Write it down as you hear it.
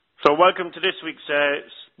So welcome to this week's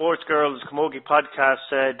Sports Girls Camogie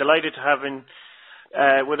podcast. Delighted to have in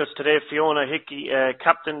with us today Fiona Hickey,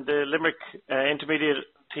 captained the Limerick intermediate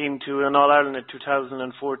team to an All-Ireland in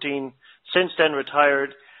 2014, since then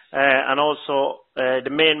retired, and also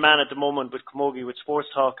the main man at the moment with Camogie, with Sports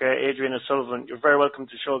Talk, Adrian O'Sullivan. You're very welcome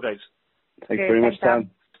to the show, guys. Thanks very much,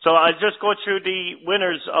 Tom. So I'll just go through the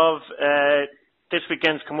winners of this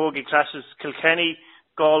weekend's Camogie classes. Kilkenny,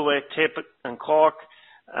 Galway, Tip and Cork,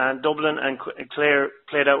 and Dublin and Clare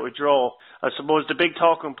played out a draw. I suppose the big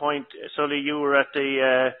talking point, Sully, you were at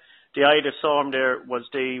the eye of the storm there, was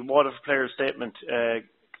the Waterford players' statement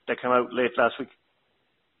that came out late last week.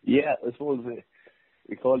 Yeah, I suppose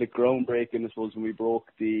we called it groundbreaking, I suppose, when we broke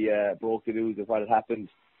the news of what had happened.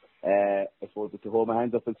 I suppose to hold my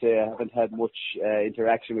hands up and say I haven't had much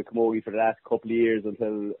interaction with Camogie for the last couple of years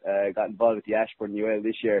until I got involved with the Ashbourne UL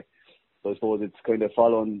this year. So I suppose it's kind of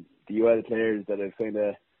following the UL players that have kind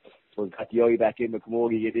of got the eye back in with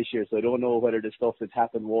Camogie this year. So I don't know whether the stuff that's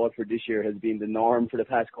happened in Waterford this year has been the norm for the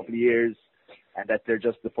past couple of years, and that they're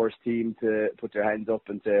just the first team to put their hands up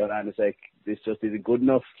and say, hold on a sec, this just isn't good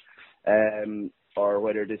enough, or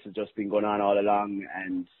whether this has just been going on all along.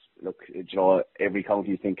 And look, you know, every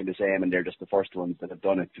county is thinking the same, and they're just the first ones that have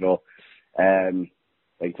done it. You know,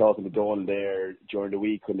 like talking to Donald there during the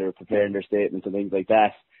week when they were preparing their statements and things like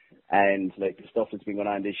that. And like the stuff that's been going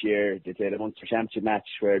on this year, they played a Munster Championship match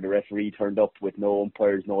where the referee turned up with no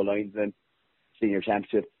umpires, no linesmen, senior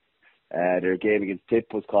championship. Their game against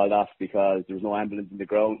Tip was called off because there was no ambulance in the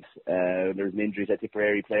ground. There was an injury to a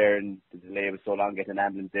Tipperary player, and the delay was so long getting an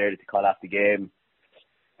ambulance there that they called off the game.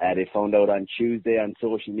 They found out on Tuesday on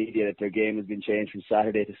social media that their game has been changed from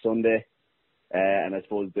Saturday to Sunday. And I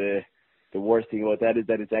suppose the worst thing about that is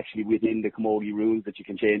that it's actually within the Camogie rules that you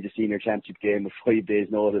can change a senior championship game with 5 days'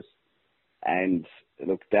 notice. And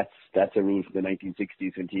look, that's a rule from the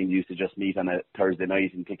 1960s when teams used to just meet on a Thursday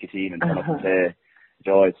night and pick a team and come up and play.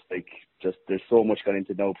 You know, it's like just there's so much gone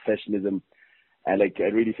into now professionalism, and like I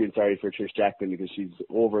really feel sorry for Trish Jackman because she's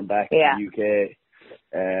over and back in the UK.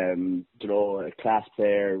 You know, a class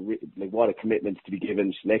player, like what a commitment to be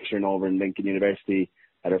given. She's lecturing over in Lincoln University,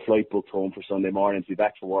 had her flight booked home for Sunday morning to be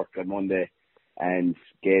back for work on Monday, and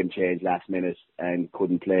game changed last minute and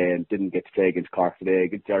couldn't play and didn't get to play against Cork today,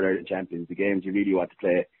 against the All-Ireland champions, the games you really want to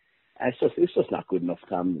play. And it's just not good enough,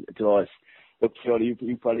 Tom. To us, look, Fiona,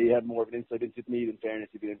 you probably have more of an insight into me. In fairness,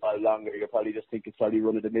 you've been involved longer. You probably just think it's probably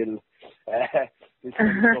run of the middle. This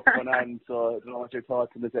kind of stuff going on. So I don't know what your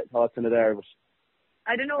thoughts on it are. But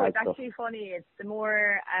I don't know. It's actually funny. It's the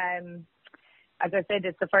more, as I said,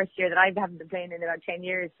 it's the first year that I haven't been playing in about 10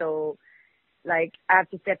 years. So, like,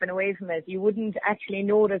 after stepping away from it, you wouldn't actually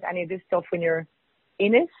notice any of this stuff when you're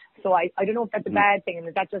in it. So I don't know if that's a bad thing, and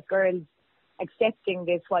is that just girls accepting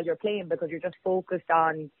this while you're playing because you're just focused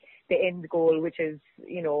on the end goal, which is,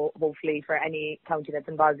 you know, hopefully for any county that's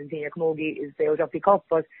involved in senior camogie is the O'Duffy Cup.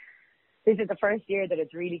 But this is the first year that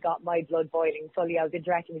it's really got my blood boiling. Sully, I was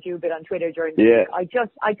interacting with you a bit on Twitter during the week.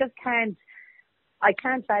 I just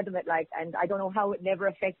can't fathom it, like, and I don't know how it never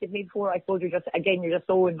affected me before. I suppose you're just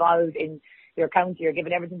so involved in your county, you're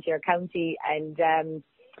giving everything to your county, and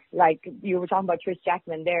like you were talking about Trish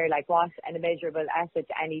Jackman there, like what an immeasurable asset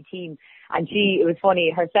to any team. And it was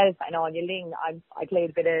funny, herself and Anya Ling, I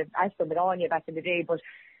played a bit of Ashbourne with Anya back in the day, but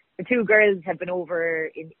the two girls have been over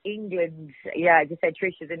in England. Yeah, I just said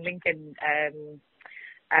Trish is in Lincoln,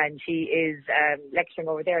 and she is lecturing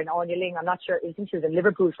over there. And Anya Ling, I'm not sure, I think she was in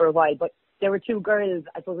Liverpool for a while, but there were two girls.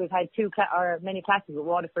 I suppose we've had many classes with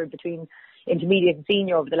Waterford between intermediate and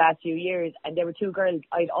senior over the last few years, and there were two girls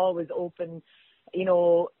I'd always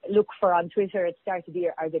look for on Twitter at the start of the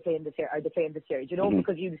year. Are they playing this year? Are they playing this year? You know,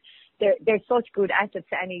 because they're such good assets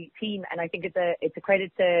to any team, and I think it's a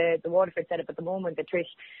credit to the Waterford setup at the moment that Trish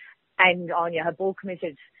and Anya have both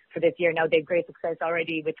committed for this year. Now they've great success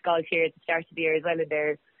already with golf here at the start of the year as well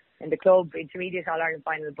in the club intermediate All-Ireland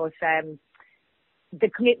final, but the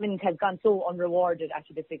commitment has gone so unrewarded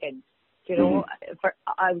after this weekend. You know,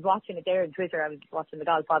 I was watching it there on Twitter. I was watching the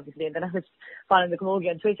golf obviously, and then I was following the camogie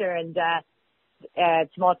on Twitter, and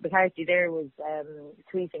Tomas McCarthy there was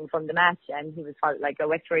tweeting from the match, and he was like a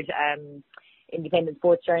Wexford independent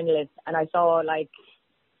sports journalist, and I saw like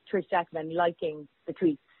Trish Jackman liking the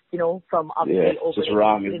tweets, you know, from obviously over. It's just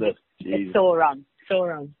wrong, isn't it? It's so wrong, so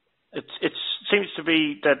wrong. It seems to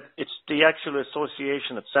be that it's the actual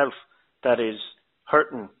association itself that is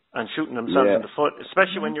hurting and shooting themselves in the foot,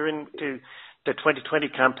 especially when you're into the 2020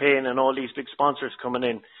 campaign and all these big sponsors coming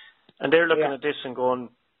in, and they're looking at this and going,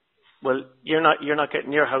 well, you're not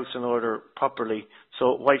getting your house in order properly,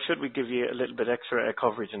 so why should we give you a little bit extra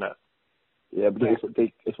coverage in that? Yeah, but I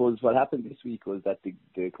suppose what happened this week was that the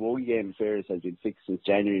Camogie game in fairness has been fixed since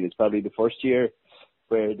January, and it's probably the first year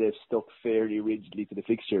where they've stuck fairly rigidly to the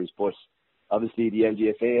fixtures. But obviously the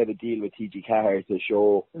LGFA had a deal with TG Car to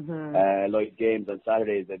show live games on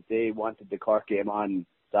Saturdays, and they wanted the Cork game on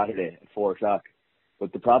Saturday at 4 o'clock.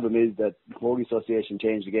 But the problem is that the Camogie Association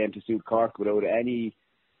changed the game to suit Cork without any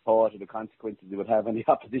thought of the consequences it would have on the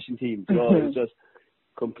opposition team. So it's just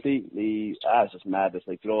completely, it's just madness.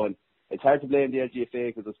 Like, and it's hard to blame the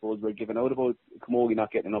LGFA because I suppose we're giving out about Camogie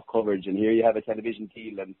not getting enough coverage, and here you have a television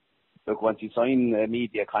deal, and look, once you sign a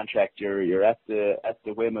media contract, you're at the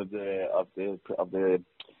whim of the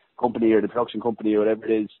company or the production company or whatever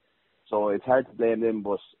it is. So it's hard to blame them,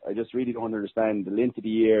 but I just really don't understand the length of the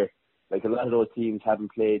year. Like, a lot of those teams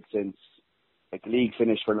haven't played since, like, the league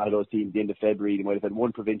finished for a lot of those teams at the end of February. They might have had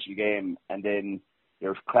one provincial game, and then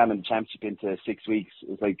you're cramming the championship into 6 weeks.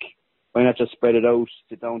 It's like, why not just spread it out,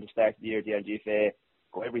 sit down to start the year at the LGFA,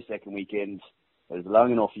 go every second weekend. There's a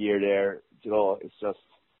long enough year there. It's just...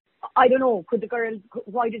 I don't know.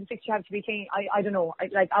 Why did the fixture have to be changed? I don't know.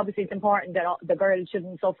 Obviously it's important that the girls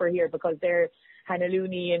shouldn't suffer here because they're Hannah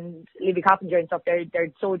Looney and Libby Coppinger and stuff.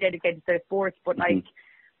 They're so dedicated to their sports. But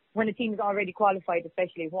when a team's already qualified,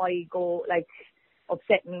 especially, why go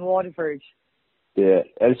upsetting Waterford? Yeah,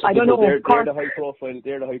 I don't know. They're the high profile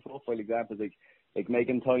examples. Like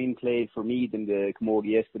Megan Tyne played for Meath in the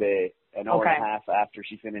Camogie yesterday, an hour and a half after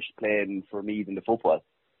she finished playing for Meath in the football.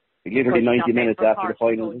 Like, literally 90 minutes after the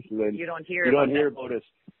final. You don't hear about it.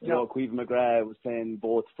 No. Caoimhe McGrath was playing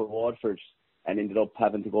both for Waterford and ended up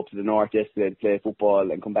having to go up to the north yesterday to play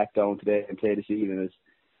football and come back down today and play this evening.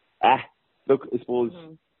 Look, I suppose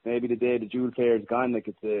maybe the day the Jewel Fair is gone. Like,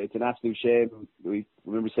 it's an absolute shame. We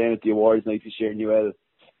remember saying at the awards night this year in UL,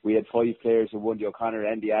 we had 5 players who won the O'Connor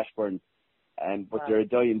and the Ashburn, but they're a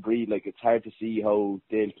dying breed. Like, it's hard to see how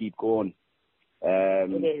they'll keep going.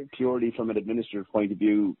 Purely from an administrative point of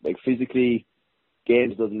view, like, physically,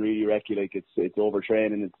 games doesn't really wreck you. Like, it's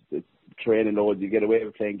overtraining, it's training loads. You get away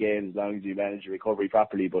with playing games as long as you manage your recovery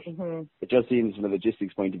properly. But it just seems from a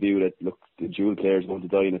logistics point of view that, look, the Jewel players are going to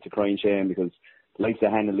die, and it's a crying shame because the likes of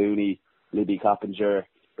Hannah Looney, Libby Coppinger,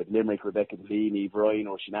 with Limerick, Rebecca Devine, Eve Ryan,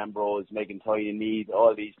 Oisin Ambrose, Megan Tyne in Meath,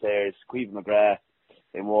 all these players, Caoimhe McGrath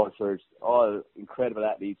in Waterford, all incredible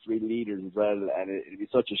athletes, real leaders as well, and it'd be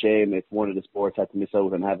such a shame if one of the sports had to miss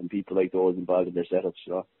out on having people like those involved in their setups,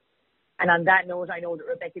 you know. And on that note, I know that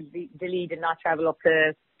Rebecca DeLee did not travel up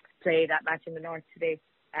to play that match in the north today.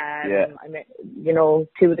 I mean, 2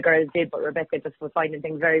 of the girls did, but Rebecca just was finding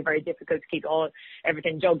things very, very difficult to keep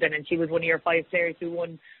everything jugged in, and she was one of your 5 players who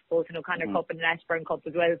won both an O'Connor Cup and an Ashburn Cup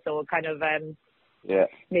as well, so it kind of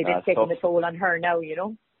maybe it's taking the toll on her now, you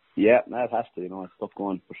know. Yeah, that has to, it's tough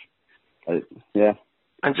going. But, yeah.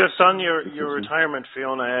 And just on your retirement,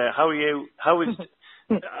 Fiona, how is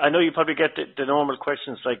I know you probably get the normal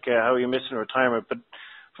questions like how are you missing retirement, but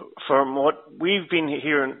from what we've been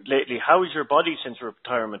hearing lately, how is your body since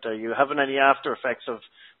retirement? Are you having any after effects of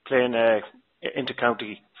playing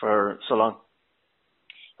inter-county for so long?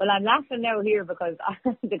 Well, I'm laughing now here because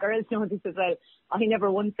the girls know this as well. I never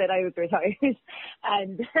once said I was retired.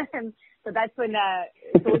 And so that's when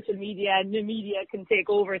social media and the media can take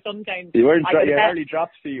over sometimes. You hardly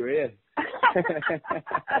dropped for you, eh?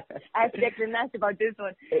 Ask Declan Nash about this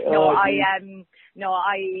one. I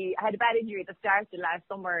had a bad injury at the start of last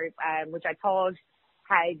summer, which I thought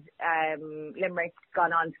had Limerick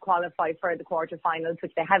gone on to qualify for the quarterfinals,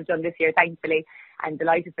 which they have done this year, thankfully, and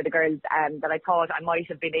delighted for the girls that I thought I might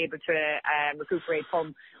have been able to recuperate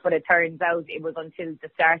from, but it turns out it was until the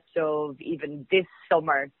start of even this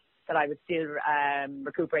summer that I was still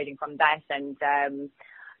recuperating from that, and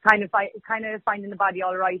kind of finding the body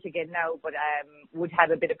all right again now, but would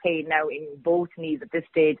have a bit of pain now in both knees at this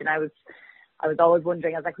stage, and I was always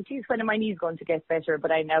wondering, I was like, well, geez, when are my knees going to get better?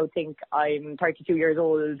 But I now think I'm 32 years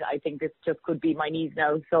old. I think this just could be my knees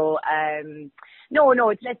now. So, no,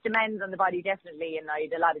 it's less demands on the body, definitely. And I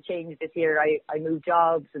had a lot of change this year. I moved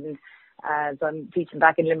jobs, and so I'm teaching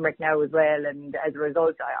back in Limerick now as well. And as a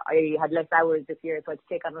result, I had less hours this year, so I had to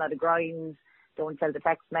take on a lot of grinds. Don't tell the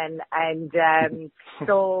taxmen. And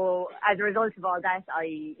so as a result of all that,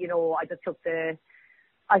 I just took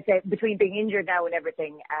I say between being injured now and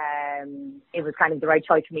everything, it was kind of the right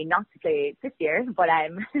choice for me not to play this year. But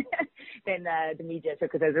then the media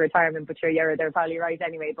took it as a retirement. But sure, they're probably right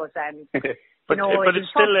anyway. But but it's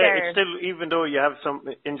still, even though you have some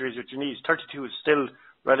injuries with your knees, 32 is still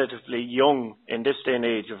relatively young in this day and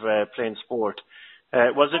age of playing sport.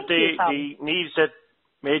 Was it the knees that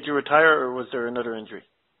made you retire, or was there another injury?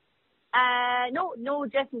 No,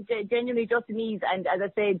 just genuinely just the knees, and as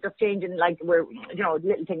I say, just changing, like, where,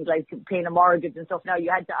 little things like paying a mortgage and stuff. Now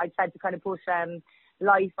I had to kind of push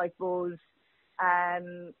life, I suppose,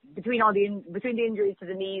 between the injuries to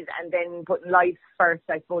the knees and then putting life first.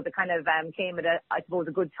 I suppose it kind of came at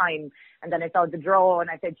a good time, and then I saw the draw and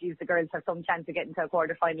I said, geez, the girls have some chance of getting to a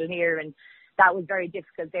quarter final here, and that was very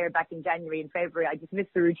difficult there back in January and February. I just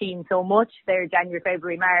missed the routine so much there, January,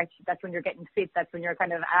 February, March. That's when you're getting fit. That's when you're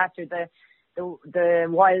kind of after the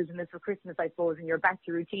wildness of Christmas, I suppose, and you're back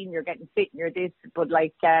to routine, you're getting fit and you're this. But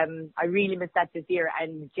I really missed that this year,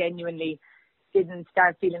 and genuinely didn't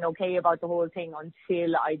start feeling okay about the whole thing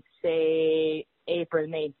until I'd say April,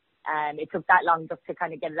 May. It took that long just to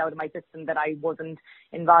kind of get it out of my system that I wasn't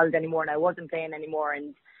involved anymore and I wasn't playing anymore.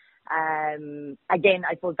 And again,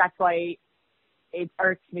 I suppose that's why it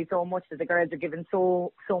irks me so much that the girls are given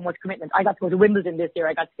so much commitment. I got to go to Wimbledon this year.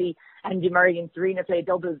 I got to see Andy Murray and Serena play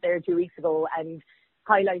doubles there 2 weeks ago, and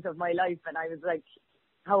highlight of my life. And I was like,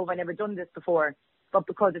 how have I never done this before? But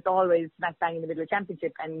because it's always smack bang in the middle of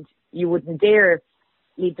championship, and you wouldn't dare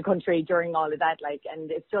leave the country during all of that,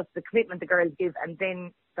 and it's just the commitment the girls give. And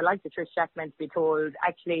then the likes of Trish Jack meant to be told,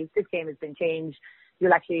 actually, this game has been changed.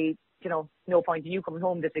 You'll actually, no point in you coming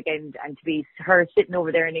home this weekend, and to be her sitting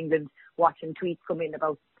over there in England watching tweets come in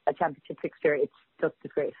about a championship fixture, it's just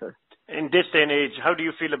disgraceful. In this day and age, how do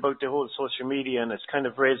you feel about the whole social media, and it's kind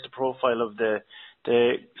of raised the profile of the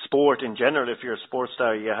sport in general? If you're a sports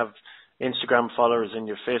star, you have Instagram followers and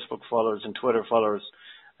your Facebook followers and Twitter followers.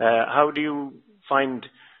 How do you find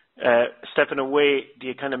stepping away? Do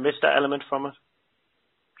you kind of miss that element from it?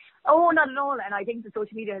 Oh, not at all. And I think the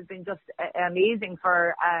social media has been just amazing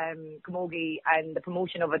for Camogie and the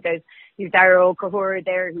promotion of it. There's Darrow Cahur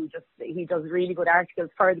there, he does really good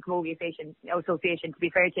articles for the Camogie Association, to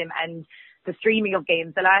be fair to him, and the streaming of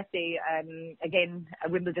games. The last day, again, a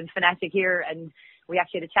Wimbledon fanatic here, and we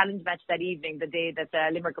actually had a challenge match that evening, the day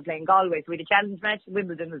that Limerick were playing Galway. So we had a challenge match,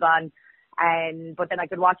 Wimbledon was on. But then I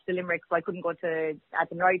could watch the Limerick, so I couldn't go to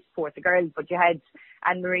Athenry to support the girls. But you had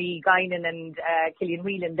Anne-Marie Guinan and Killian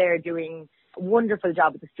Whelan there doing a wonderful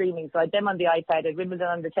job with the streaming. So I had them on the iPad, I had Wimbledon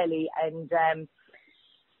on the telly, and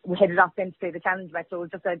we headed off then to play the challenge match. So it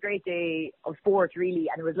was just a great day of sport, really,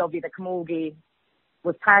 and it was lovely that Camogie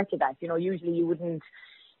was part of that. Usually you wouldn't,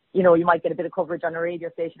 you might get a bit of coverage on a radio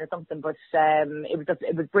station or something, but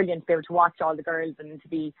it was brilliant to be able to watch all the girls and to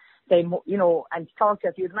be saying, and to talk to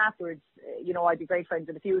a few of them afterwards. I'd be great friends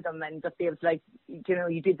with a few of them, and just be able to,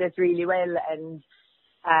 you did this really well, and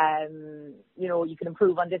you can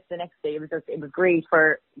improve on this the next day. It was great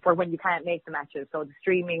for when you can't make the matches. So the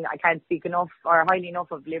streaming, I can't speak enough or highly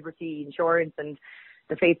enough of Liberty Insurance and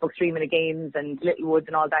the Facebook streaming of games and Littlewoods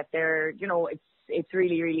and all that there. It's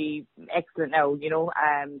really, really excellent now,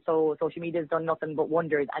 so social media has done nothing but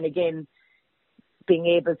wonders. And again, being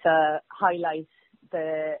able to highlight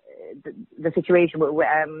the situation with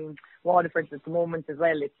Waterford at the moment as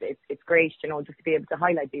well, it's great, just to be able to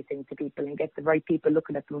highlight these things to people and get the right people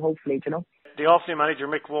looking at them, hopefully, The Offaly manager,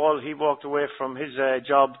 Mick Wall, he walked away from his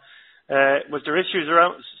job. Was there issues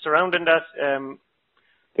surrounding that?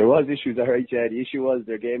 There was issues, all right, yeah. The issue was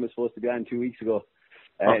their game was supposed to be on 2 weeks ago.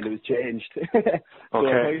 And it was changed. So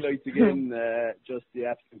highlights again, just the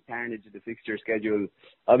absolute carnage of the fixture schedule.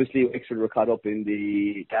 Obviously, Wexford were caught up in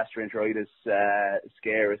the gastroenteritis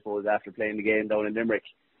scare, I suppose, after playing the game down in Limerick.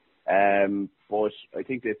 But I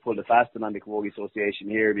think they've pulled a fast one on the Camogie Association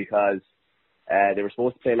here, because they were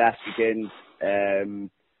supposed to play last weekend.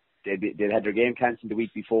 They'd had their game cancelled the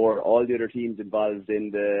week before. All the other teams involved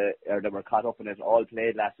that were caught up in it all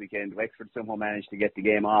played last weekend. Wexford somehow managed to get the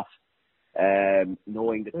game off,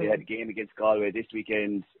 knowing that they had a game against Galway this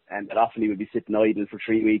weekend, and that Offaly would be sitting idle for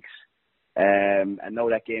 3 weeks. And now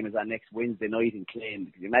that game is on next Wednesday night in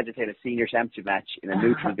Clane. Can you imagine playing a senior championship match in a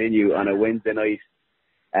neutral venue on a Wednesday night?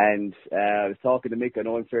 And I was talking to Mick, I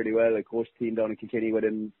know him fairly well. I coached the team down in Kilkenny with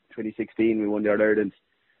him 2016. We won the All-Ireland.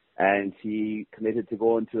 And he committed to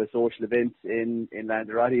going to a social event in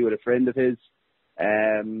Lanzarote with a friend of his,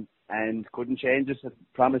 and couldn't change it,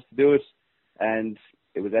 promised to do it. And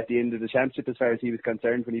it was at the end of the championship as far as he was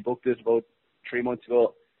concerned when he booked it about 3 months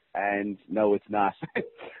ago. And no, it's not,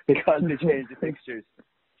 because they changed the fixtures.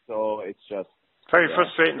 So it's just very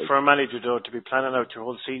frustrating for a manager, though, to be planning out your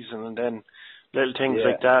whole season and then little things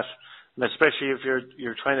like that. And especially if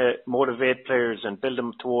you're trying to motivate players and build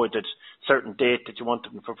them towards a certain date that you want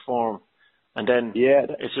them to perform, and then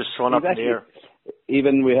it's just thrown up in the air.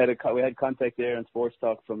 Even we had contact there on Sports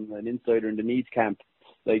Talk from an insider in the Meads camp.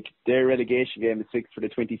 Like, their relegation game is fixed for the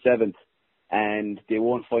 27th, and they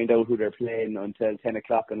won't find out who they're playing until 10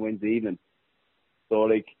 o'clock on Wednesday evening. So,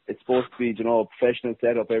 like, it's supposed to be, professional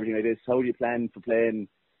setup, everything like this. How do you plan for playing?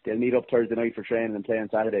 They'll meet up Thursday night for training and play on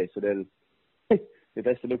Saturday. So they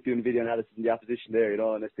best to look doing video analysis in the opposition there,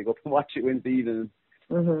 unless they go up and watch it Wednesday evening,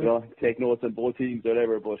 take notes on both teams or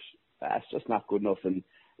whatever. But that's just not good enough. And,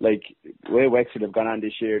 like, the way Wexford have gone on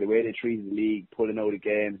this year, the way they treated the league, pulling out of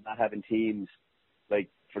games, not having teams, like,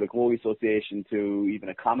 for the Camogie Association to even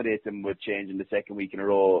accommodate them with changing the second week in a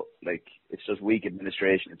row, like, it's just weak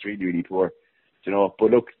administration. It's really, really poor, But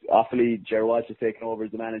look, awfully, Ger Walsh has taken over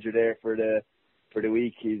as the manager there for the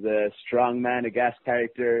week. He's a strong man, a gas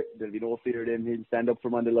character. There'll be no fear in him. He'll stand up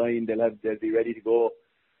from on the line. They'll be ready to go.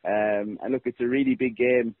 And look, it's a really big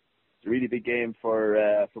game. It's a really big game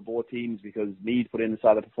for both teams because Meath put in a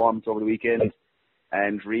solid performance over the weekend,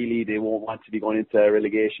 and really they won't want to be going into a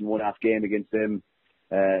relegation one-off game against them.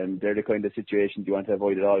 They're the kind of situations you want to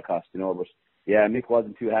avoid at all costs, But yeah, Mick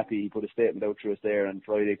wasn't too happy. He put a statement out to us there on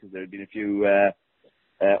Friday because there had been a few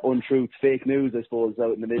untruths, fake news, I suppose,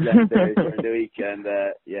 out in the Midlands there during the week. And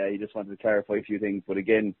he just wanted to clarify a few things. But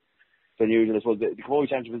again, it's unusual. I suppose the Camogie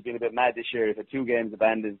Championship has been a bit mad this year. We've had 2 games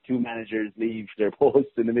abandoned, 2 managers leave their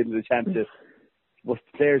posts in the middle of the championship. But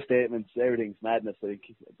player statements, everything's madness. So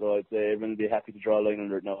everyone will be happy to draw a line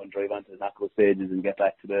under it now and drive on to the knockout stages and get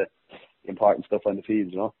back to the important stuff on the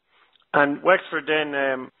field, And Wexford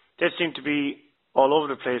then, they seem to be all over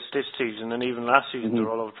the place this season, and even last season they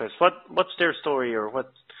were all over the place. What's their story, or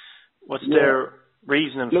what's their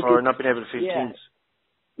reasoning for not being able to field teams?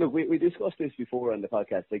 Look, we discussed this before on the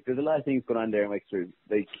podcast. Like, there's a lot of things going on there in Wexford.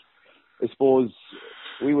 Like, I suppose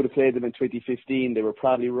we would have played them in 2015. They were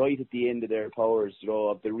probably right at the end of their powers,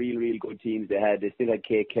 of the real good teams they had. They still had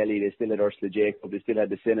Kate Kelly, they still had Ursula Jacob, they still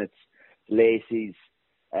had the Sinnets, Lacey's,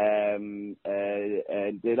 and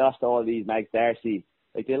they lost all these, Mags Darcy.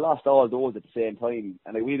 Like, they lost all those at the same time.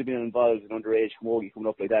 And like, we'd have been involved in underage camogie coming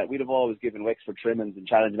up like that. We'd have always given Wexford trimmings and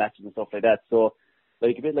challenge matches and stuff like that. So,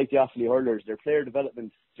 like, a bit like the Offaly Hurlers, their player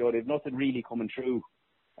development, they've nothing really coming through.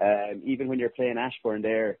 Even when you're playing Ashbourne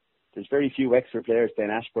there's very few Wexford players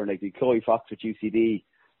playing Ashbourne, like the Chloe Fox with UCD,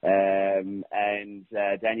 and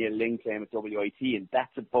Danielle Ling playing with WIT, and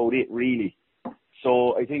that's about it, really.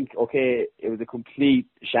 So I think, okay, it was a complete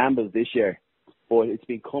shambles this year, but it's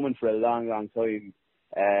been coming for a long, long time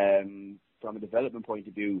from a development point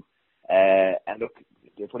of view. And look,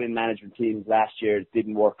 they put in management teams last year, it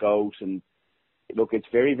didn't work out, and look, it's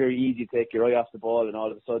very, very easy to take your eye off the ball, and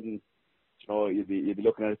all of a sudden, you'd be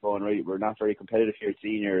looking at it going, right, we're not very competitive here at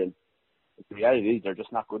senior, and the reality is they're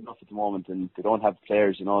just not good enough at the moment, and they don't have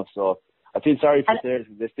players, so I feel sorry for players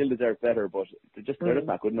because they still deserve better, but they're just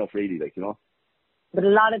not good enough, really, But a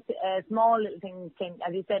lot of small little things came,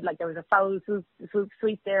 as you said, like there was a foul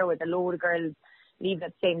sweep there with a load of girls leaving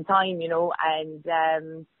at the same time, and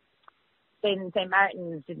then St.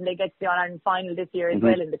 Martin's, didn't they get to the All-Ireland final this year as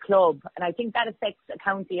well in the club? And I think that affects a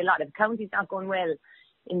county a lot. If the county's not going well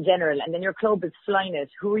in general, and then your club is flying it,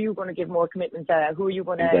 who are you going to give more commitment to? Who are you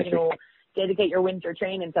going to, dedicate your winter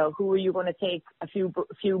training to? Who are you going to take a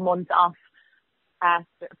few months off after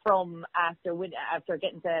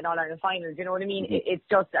getting to an All-Ireland final? Do you know what I mean? It's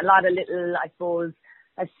just a lot of little, I suppose,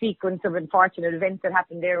 a sequence of unfortunate events that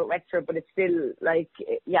happened there at Wexford, but it's still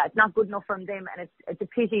it's not good enough from them, and it's a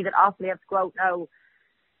pity that Offaly have to go out now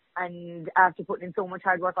and after putting in so much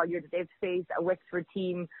hard work all year that they've faced a Wexford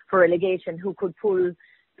team for relegation who could pull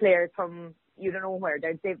players from you don't know where.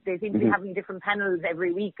 They seem to be having different panels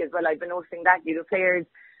every week as well. I've been noticing that. Players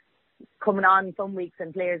coming on some weeks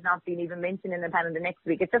and players not being even mentioned in the panel the next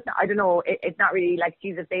week. It's just, I don't know, it's not really like,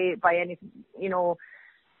 Jesus, they, by any,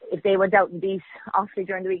 if they went out and beat Offaly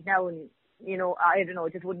during the week now, and, I don't know,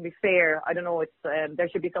 it just wouldn't be fair. I don't know, it's there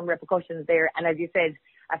should be some repercussions there. And as you said,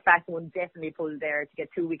 a fast one definitely pulled there to get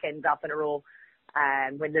 2 weekends off in a row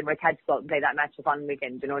when Limerick had to go out and play that match the following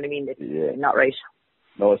weekend. Do you know what I mean? It's not right.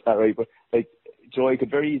 No, it's not right. But, Joe, it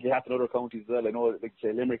could very easily happen in other counties as well. I know,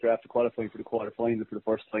 say, Limerick are after qualifying for the quarter-final for the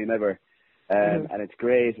first time ever. And it's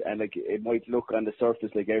great. And, it might look on the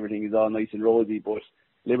surface like everything is all nice and rosy, but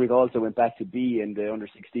Limerick also went back to B in the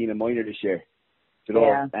under-16 and minor this year.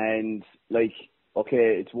 And,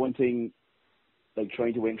 okay, it's one thing,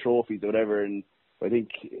 trying to win trophies or whatever. And I think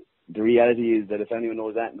the reality is that if anyone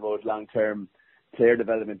knows anything about long-term player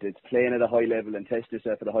development, it's playing at a high level and test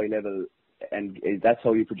yourself at a high level. And that's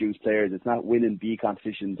how you produce players. It's not winning B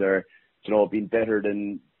competitions or, being better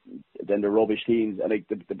than the rubbish teams. And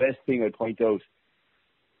the best thing I'd point out,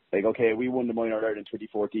 okay, we won the Minor Ireland in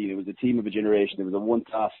 2014. It was a team of a generation. It was a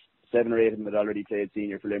once-off. 7 or 8 of them had already played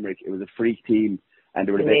senior for Limerick. It was a freak team, and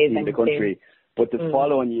they were the best team in the country. But the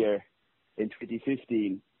following year, in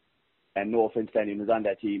 2015, and no offence to anyone who was on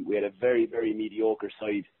that team, we had a very, very mediocre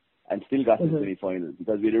side. and still got to the semi-final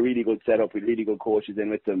because we had a really good setup, we had really good coaches in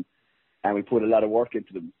with them, and we put a lot of work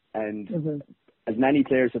into them. And as many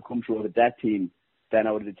players have come through out of that team than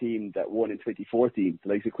out of the team that won in 2014, the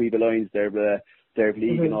likes of Cueva Lions, Derv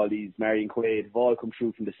League, and all these, Marion Quaid, have all come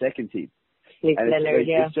through from the second team. And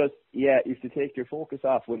it's just, you have to take your focus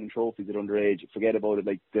off winning trophies at underage. Forget about it.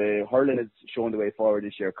 Like, the hurling has shown the way forward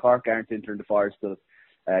this year. Cork aren't entering the Forrestal.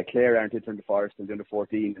 Clare aren't entering the Forrestal, the under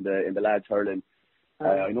 14 in the lads hurling.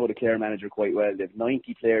 I know the Clare manager quite well. They have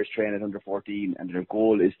 90 players training at under 14, and their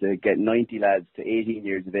goal is to get 90 lads to 18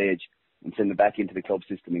 years of age and send them back into the club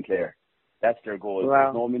system in Clare. That's their goal. Wow.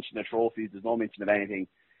 There's no mention of trophies. There's no mention of anything.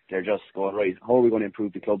 They're just going, right, how are we going to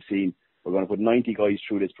improve the club scene? We're going to put 90 guys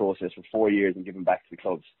through this process for 4 years and give them back to the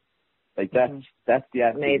clubs. Like, that's the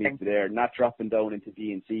aspect there. Not dropping down into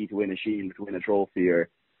D and C to win a shield, to win a trophy, or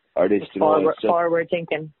this. Forward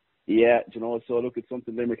thinking. Yeah, so look, it's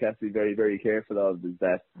something Limerick has to be very, very careful of, is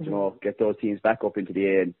that, get those teams back up into the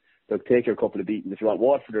A, and look, take your couple of beatings. If you want,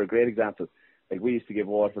 Waterford are a great example. Like, we used to give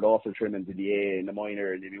Waterford awful trimmings in the A, in the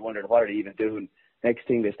minor, and you'd be wondering, what are they even doing? Next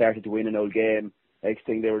thing, they started to win an old game. Next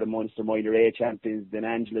thing, they were the Munster Minor A champions. Then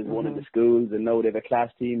Angela's won in the schools, and now they have a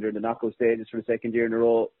class team. They're in the knockout stages for the second year in a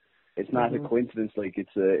row. It's not a coincidence. Like,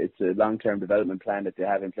 it's a long-term development plan that they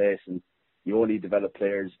have in place, and you only develop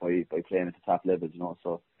players by playing at the top levels,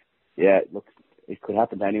 So, yeah, look, it could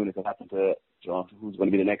happen to anyone. It could happen to who's going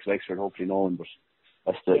to be the next Wexford. Hopefully, no one. But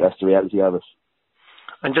that's the reality of it.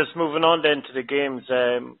 And just moving on then to the games,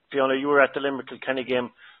 Fiona, you were at the Limerick-Kilkenny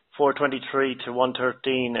game, 423 to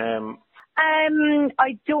 113. I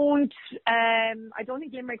don't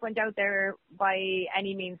think Limerick went out there by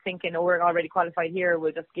any means thinking, we're already qualified here,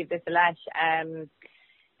 we'll just give this a lash.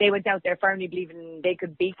 They went out there firmly believing they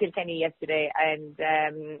could beat Kilkenny yesterday,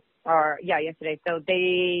 yesterday. So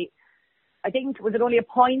I think, was it only a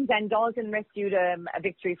point, and Dalton rescued a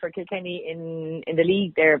victory for Kilkenny in the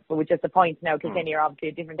league there, but with just a point. Now Kilkenny are obviously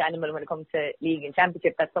a different animal when it comes to league and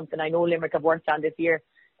championship. That's something I know Limerick have worked on this year,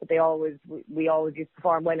 but we always used to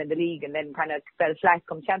perform well in the league and then kind of fell flat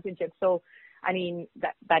come championship. So, I mean,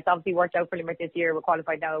 that's obviously worked out for Limerick this year. We're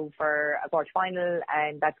qualified now for a quarter final,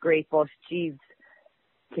 and that's great. But geez,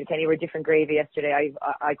 Kilkenny were different gravy yesterday.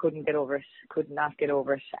 I couldn't get over it. Could not get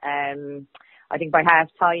over it. I think by half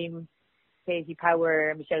time, Katie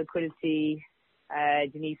Power, Michelle Quilty,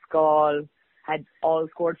 Denise Gall had all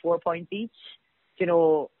scored 4 points each.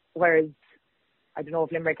 Whereas I don't know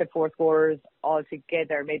if Limerick had 4 scorers all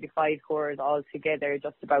together, maybe 5 scorers all together,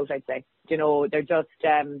 just about, I'd say. They're just,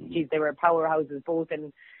 they were powerhouses, both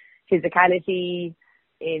in physicality,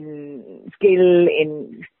 in skill,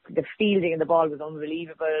 in the fielding, and the ball was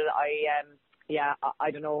unbelievable. I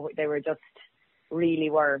don't know, they were just, really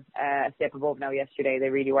were a step above now yesterday. They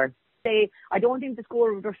really were. I don't think the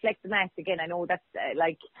score would reflect the match. Again, I know that's a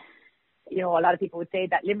lot of people would say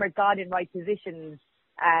that Limerick got in right positions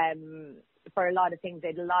for a lot of things. They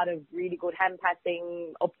had a lot of really good hand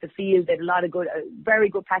passing up the field. They had a lot of very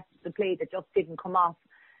good passes to play that just didn't come off.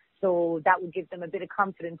 So that would give them a bit of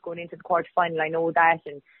confidence going into the quarter final. I know that,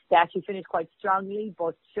 and they actually finished quite strongly,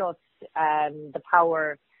 but just the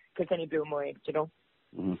power, Kilkenny blew them away.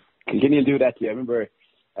 Kilkenny will do that to you. I remember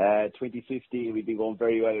 2015, we've been going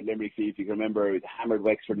very well with Limerick. If you can remember, we hammered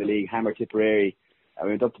Wexford in the league, hammered Tipperary. I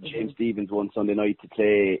went up to James Stephens one Sunday night to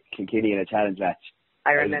play Kilkenny in a challenge match.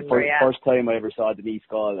 I remember, First time I ever saw Denise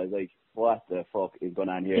Gall, I was like, what the fuck is going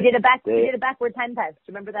on here? She did a backward hand pass. Do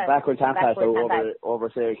you remember that? Backward hand pass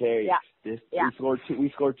over Sarah Carey. Yeah.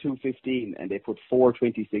 We scored 215, and they put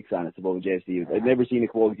 426 on it above James Stephens. I've never seen a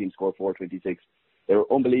Camogie team score 426. They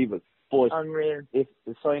were unbelievable. But unreal. If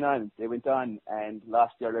the sign on, they went on and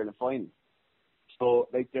lost the All-Ireland final. So,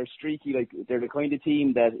 they're streaky. They're the kind of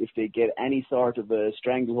team that if they get any sort of a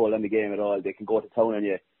stranglehold on the game at all, they can go to town on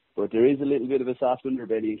you. But there is a little bit of a soft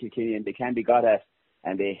underbelly in Kilkenny, and they can be got at,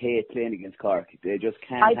 and they hate playing against Cork. They just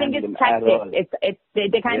can't handle them at all. I think it's tactics.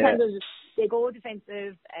 They can't handle it. They go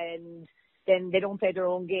defensive, and then they don't play their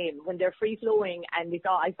own game. When they're free-flowing, and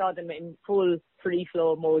I saw them in full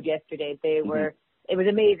free-flow mode yesterday, they were... It was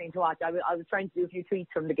amazing to watch. I was trying to do a few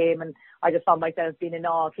tweets from the game, and I just found myself being in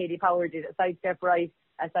awe. Katie Power did a sidestep right,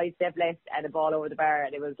 a sidestep left, and a ball over the bar,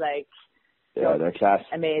 and it was like... Yeah, they're class.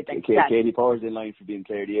 Amazing. Katie Power's in line for being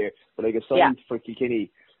player of the year. But a sign for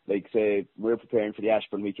Kilkenny, say, we're preparing for the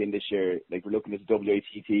Ashburn weekend this year. We're looking at the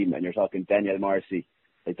WIT team, and you're talking Danielle Morrissey.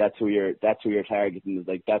 That's who you're targeting.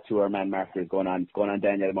 That's who our man marker is going on. It's going on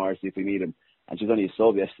Danielle Morrissey if we meet him. And she's only a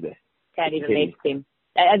sub yesterday. Can't even make the team.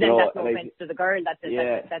 And then that's no offense to the girl.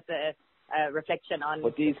 That's a reflection on.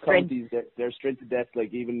 But these counties, they're strength to death.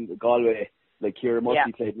 Even Galway, Ciara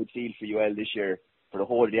Murphy played midfield for UL this year for the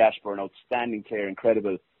whole of the Ashburn. Outstanding player,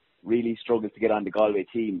 incredible. really struggles to get on the Galway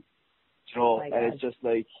team. So, and it's just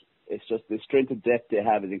the strength of depth they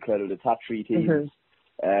have is incredible. The top three teams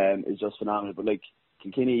is just phenomenal. But like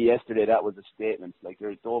Kilkenny yesterday, that was a statement. Like,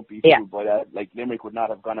 don't be fooled by that. Like, Limerick would not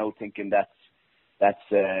have gone out thinking that's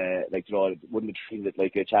like, you know, wouldn't have treated it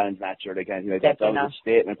like a challenge match or like anything like that. That was a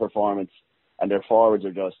statement performance. And their forwards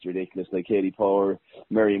are just ridiculous, like Katie Power,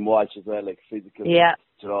 Miriam Walsh as well, like physical. Yeah.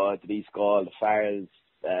 You know, Denise Gall, the Farrells,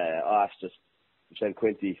 just Michelle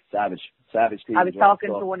Quinty, savage team. I was talking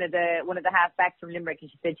to one of the half-backs from Limerick,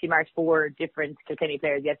 and she said she marched 4 different Kilkenny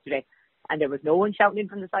players yesterday, and there was no one shouting in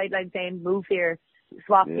from the sideline saying, "Move here,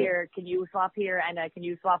 swap here, can you swap here, and can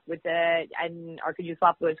you swap with or can you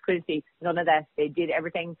swap with Quinty?" None of that. They did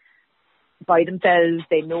everything by themselves.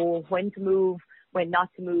 They know when to move, when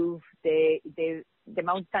not to move. The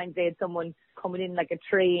amount of times they had someone coming in like a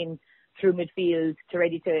train through midfield to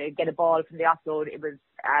ready to get a ball from the offload, it was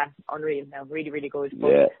unreal. Now, really, really good.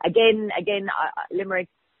 But again, Limerick,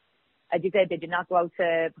 as you said, they did not go out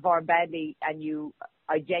to perform badly, and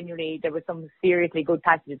I genuinely, there were some seriously good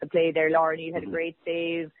passages to play there. Laura Neal had a great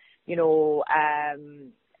save, you know, a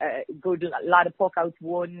lot of puck outs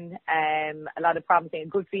won, a lot of promising,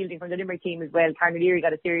 good fielding from the Limerick team as well. Karen O'Leary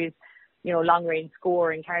got a serious, you know, long range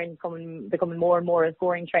score, and Karen's becoming more and more a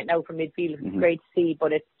scoring threat now from midfield. It's great to see,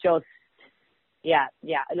 but it's just,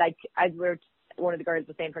 like, as one of the girls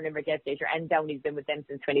was saying for Limerick yesterday, sure, Anne Downey's been with them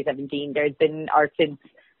since 2017. There's been, how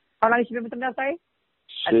long has she been with them now, sorry?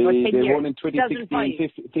 They won in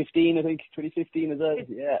 2016, 15, I think, 2015 as well.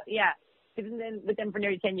 Yeah, she's been with them for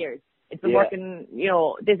nearly 10 years. It's been working, you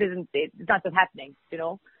know, it's not just happening, you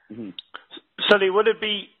know. Sully, would it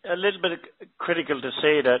be a little bit critical to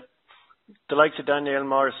say that the likes of Danielle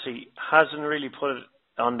Morrissey hasn't really put it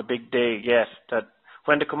on the big day yet, that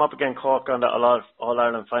when they come up against Cork on the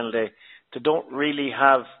All-Ireland final day, they don't really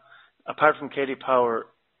have, apart from Katie Power,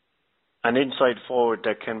 an inside forward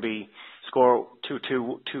that can score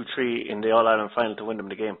 2-2, 2-3 in the All-Ireland final to win them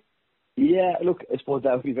the game? Yeah, look, I suppose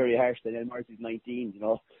that would be very harsh. Danielle Morrissey's 19, you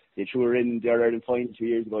know. They threw her in the All-Ireland final 2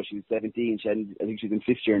 years ago. She was 17. I think she's in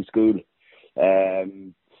 5th year in school.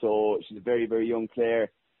 So she's a very, very young player.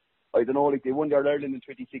 I don't know, like, they won the All-Ireland in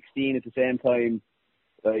 2016 at the same time.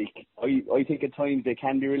 Like, I think at times they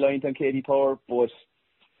can be reliant on Katie Power, but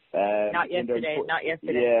not yesterday.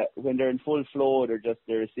 Yeah, when they're in full flow,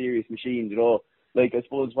 they're a serious machine, you know. Like, I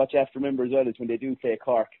suppose what you have to remember as well is when they do play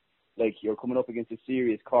Cork, like, you're coming up against a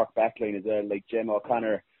serious Cork backline as well, like Gemma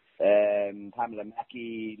O'Connor, Pamela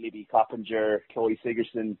Mackey, Libby Coppinger, Chloe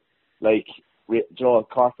Sigerson. Like,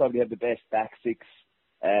 Cork probably have the best back six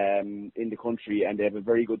in the country, and they have a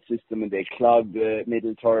very good system, and they clog the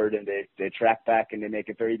middle third, and they track back, and they make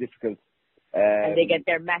it very difficult. And they get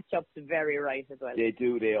their matchups very right as well. They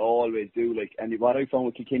do, they always do. Like, and what I found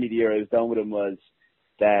with Kilkenny the year I was down with them was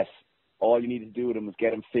that all you needed to do with them was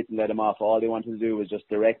get them fit and let them off. All they wanted to do was just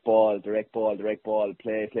direct ball,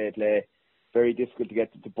 play. Very difficult to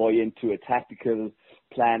get them to buy into a tactical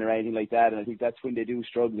plan or anything like that. And I think that's when they do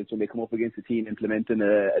struggle. It's when they come up against a team implementing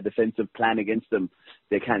a defensive plan against them.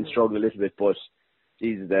 They can struggle a little bit, but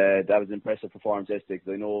Jesus, that was an impressive performance yesterday,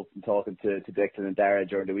 because I know from talking to Declan and Dara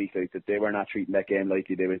during the week, like, that they were not treating that game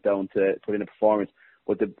lightly. They went down to put in a performance.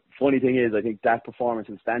 But the funny thing is, I think that performance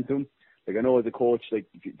will stand to them. Like, I know as a coach, like,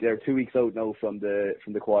 they're 2 weeks out now from the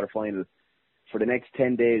quarter-final. For the next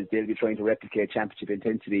 10 days, they'll be trying to replicate championship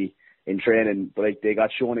intensity in training. But, like, they got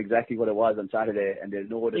shown exactly what it was on Saturday, and they'll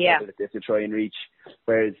know that they have to try and reach.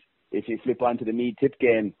 Whereas if you flip on to the Meath Tip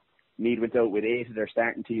game, Meath went out with 8 of their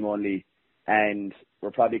starting team only, and were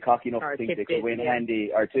probably cocky enough to think they could win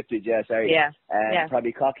handy, or tipped it,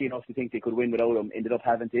 probably cocky enough to think they could win without them. Ended up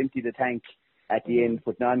having to empty the tank at the end,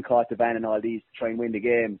 put non-caught the van and all these to try and win the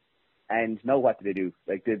game. And now what do they do?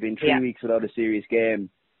 Like, they've been 3 weeks without a serious game,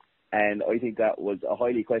 and I think that was a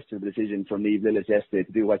highly questionable decision from Niamh Lillis yesterday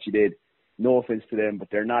to do what she did. No offence to them, but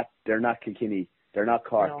they're not Kilkenny. They're not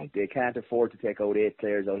Cork. No. They can't afford to take out 8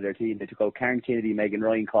 players out of their team. They took out Karen Kennedy, Megan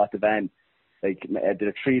Ryan, caught the van. Like,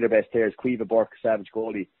 the 3 of their best players, Caoimhe Burke, savage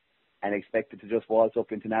goalie, and expected to just waltz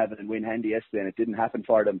up into Navan and win handy yesterday, and it didn't happen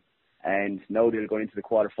for them. And now they're going into the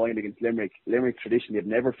quarter-final against Limerick. Limerick, traditionally, have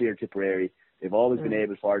never feared Tipperary. They've always been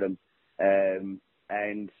able for them.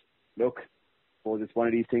 And look, I suppose it's one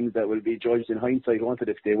of these things that will be judged in hindsight, won't it?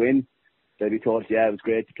 If they win, they'll be told, it was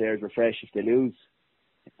great, the players were fresh. If they lose,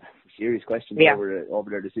 serious questions over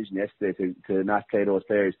their decision yesterday to not play those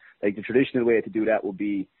players. Like, the traditional way to do that would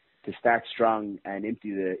be to start strong and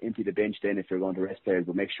empty the bench then if you're going to rest players,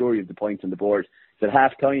 but make sure you have the points on the board. So at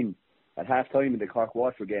half time in the Cork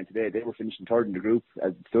Waterford game today, they were finishing third in the group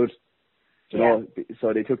as it stood. You know,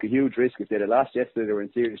 so they took a huge risk. If they'd have lost yesterday, they were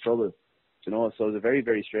in serious trouble. You know, so it was a very,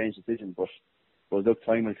 very strange decision. But well, look,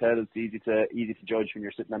 time will tell. It's easy to judge when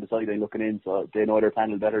you're sitting on the sideline looking in, so they know their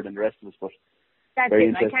panel better than the rest of us. But that's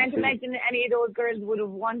it. I can't imagine any of those girls would have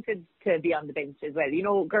wanted to be on the bench as well. You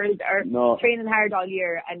know, girls are training hard all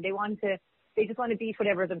year, and they just want to beat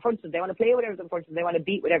whatever's in front of them. They want to play whatever's in front of them. They want to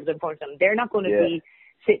beat whatever's in front of them. They're not going to be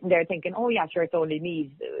sitting there thinking, oh yeah, sure, it's only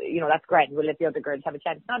me. You know, that's great. We'll let the other girls have a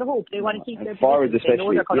chance. Not a hope. They want to keep their forwards, position. They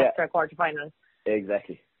know they're coming up to a quarterfinal.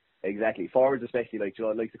 Exactly. Forwards especially, like, you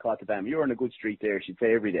know, like the Cottabam. You're on a good streak there. She'd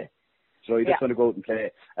play every day. So you just want to go out and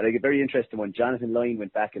play. And like a very interesting one, Jonathan Lyne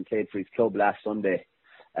went back and played for his club last Sunday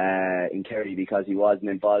in Kerry because he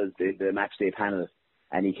wasn't involved in the match day panel.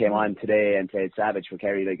 And he came on today and played Savage for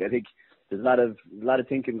Kerry. Like, I think there's a lot of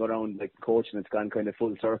thinking going around, like coaching. It's gone kind of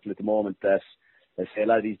full circle at the moment that, let's say, a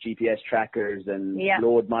lot of these GPS trackers and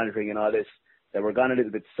load monitoring and all this, that we're gone a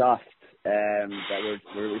little bit soft, that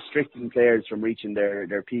we're restricting players from reaching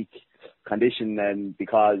their peak condition, and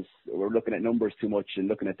because we're looking at numbers too much and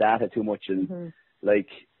looking at data too much, and like,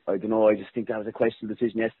 I don't know, I just think that was a questionable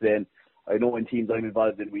decision yesterday. And I know in teams I'm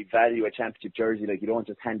involved in, we value a championship jersey. Like, you don't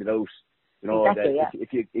just hand it out. You know,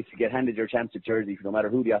 if you get handed your championship jersey, no matter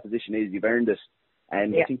who the opposition is, you've earned it.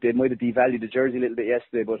 And I think they might have devalued the jersey a little bit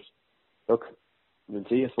yesterday, but look, we'll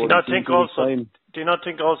see. Do you not think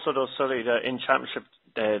also though, Sully, that in championship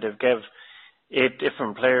they've gave 8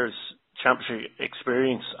 different players championship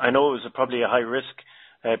experience? I know it was probably a high risk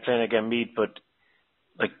playing against Meath, but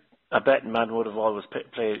like, a betting man would have always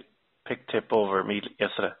picked Tip over Meath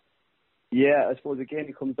yesterday. Yeah, I suppose again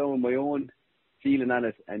it comes down with my own feeling on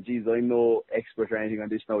it, and geez, I'm no expert or anything on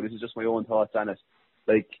this now. This is just my own thoughts on it.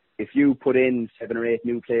 Like, if you put in 7 or 8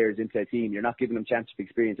 new players into a team, you're not giving them championship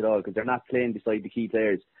experience at all, because they're not playing beside the key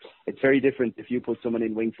players. It's very different if you put someone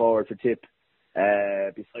in wing forward for Tip,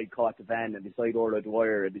 beside Caught Van and beside Orla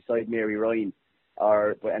Dwyer and beside Mary Ryan,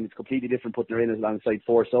 and it's completely different putting her in alongside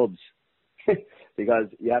 4 subs. Because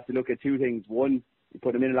you have to look at 2 things. One, you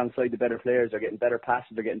put them in alongside the better players, they're getting better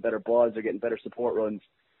passes, they're getting better balls, they're getting better support runs.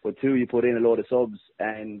 But 2, you put in a load of subs,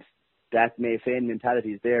 and that May Fane mentality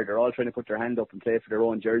is there. They're all trying to put their hand up and play for their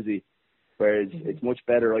own jersey. Whereas it's much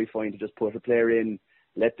better, I find, to just put a player in,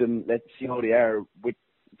 let's see how they are with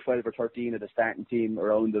 12 or 13 of the starting team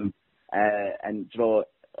around them. And, you know,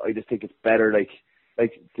 I just think it's better. Like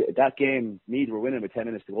that game, Meath were winning with 10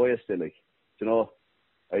 minutes to go yesterday. Like, you know,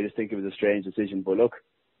 I just think it was a strange decision. But look,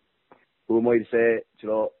 who am I to say, you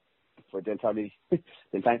know, but they'll fancy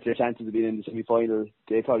their chances of being in the semi-final.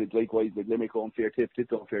 They probably, likewise, with Limerick don't fear Tip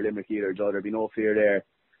don't fear Limerick either. There'll be no fear there.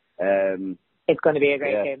 It's going to be a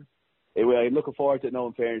great game. I'm looking forward to it now,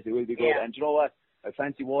 in fairness. It will be good. Yeah. And you know what? I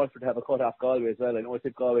fancy Waterford to have a cut off Galway as well. I know I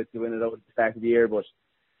tipped Galway to win it out at the start of the year, but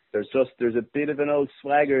there's a bit of an old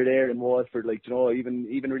swagger there in Waterford. Like, you know,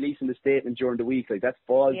 even releasing the statement during the week, like, that's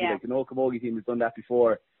ballsy. Yeah. Like, the No Camogie team has done that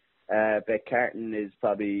before. Beck Carton is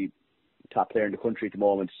probably top player in the country at the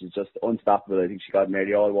moment. She's just unstoppable. I think she got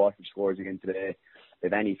nearly all Waterford scores again today.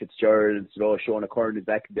 They've Annie Fitzgerald, you know, Shona Curran is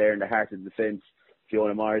back there in the heart of the defence.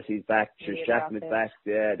 Fiona Morrissey's back. Trish Chapman is back.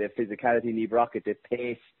 Yeah, they have physicality, Niamh Rockett, they have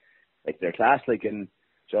pace. Like, they're class. Like, and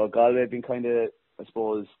Joe Galway have been kind of, I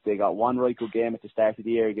suppose, they got one right good game at the start of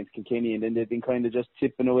the year against Kilkenny, and then they've been kind of just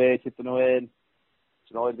tipping away. And,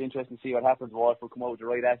 you know, it'll be interesting to see what happens. Waterford come out with the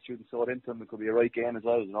right attitude and so it into them. It could be a right game as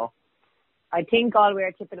well, you know. I think Galway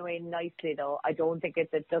are tipping away nicely, though. I don't think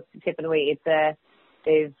it's just tipping away. It's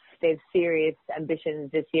they've serious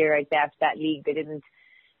ambitions this year. Right, after that league, they didn't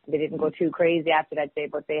go too crazy after that day,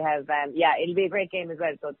 but they have. It'll be a great game as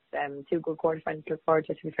well. So it's 2 good quarterfinals to look forward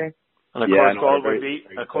to be fair. And Galway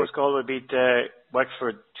beat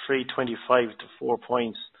Wexford 325 to 4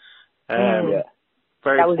 points. That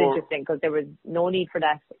was interesting because there was no need for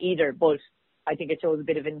that either, but I think it shows a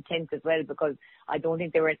bit of intent as well, because I don't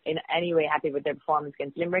think they were in any way happy with their performance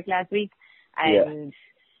against Limerick last week. And,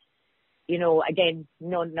 you know, again,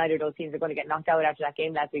 neither of those teams are going to get knocked out after that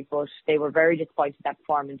game last week, but they were very disappointed with that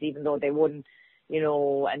performance, even though they won, you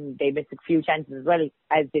know, and they missed a few chances as well,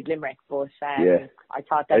 as did Limerick. But I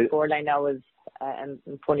thought that scoreline now was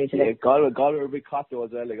funny today. Yeah, Galway were a big cop though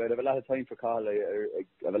as well. Like, I'd have a lot of time for Carl.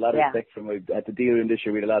 I have a lot of respect for him. I had to deal with him this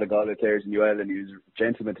year. We had a lot of Galway players in UL, and he was a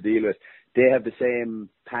gentleman to deal with. They have the same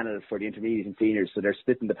panel for the intermediate and seniors, so they're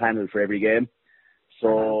splitting the panel for every game.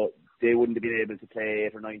 So they wouldn't have been able to play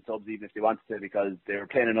 8 or 9 subs even if they wanted to, because they were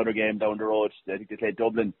playing another game down the road. I think they played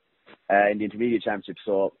Dublin in the intermediate championship.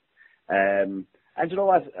 So, and you know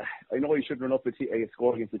what? I know you shouldn't run up a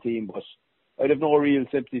score against the team, but I'd have no real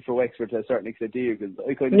sympathy for Wexford to a certain extent either, because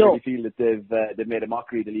I kind of really feel that they've made a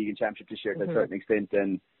mockery of the league and championship this year to a certain extent,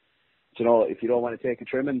 and you know, if you don't want to take a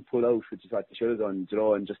trimming, pull out, which is what they should have done, you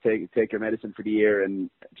know, and just take your medicine for the year. And,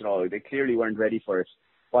 you know, they clearly weren't ready for it.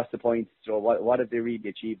 What's the point? You know, what have they really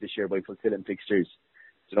achieved this year by fulfilling fixtures?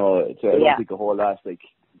 You know, I don't think a whole lot, like,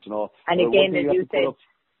 you know. And again, as you said,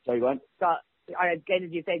 sorry, go on. Again,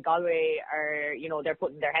 as you said, Galway are, you know, they're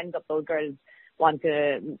putting their hands up. Those girls want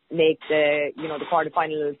to make the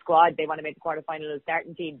quarterfinal squad. They want to make the quarterfinal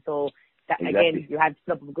starting team. So that, again, you had to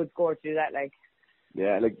put up a good score to do that. Like,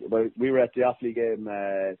 yeah, like, well, we were at the Offaly game,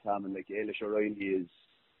 Tom, and like Ailish O'Reilly is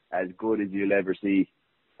as good as you'll ever see.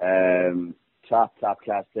 Top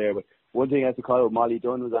class player. But one thing I have to call out, Molly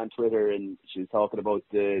Dunn was on Twitter and she was talking about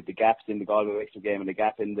the gaps in the Galway Wexford game and the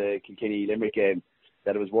gap in the Kilkenny Limerick game,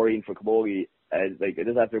 that it was worrying for Camogie. Like, I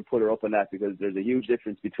just have to put her up on that, because there's a huge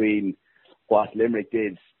difference between what Limerick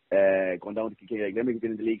did going down to Kilkenny. Like, Limerick have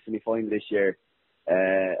been in the league semi-final this year,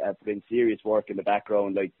 have put in serious work in the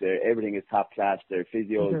background. Like, everything is top class. Their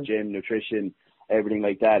physio, gym, nutrition, everything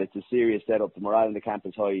like that. It's a serious setup. The morale in the camp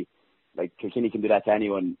is high. Like, Kilkenny can do that to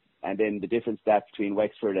anyone. And then the difference that between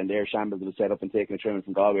Wexford and their shambles of a setup and taking a trimming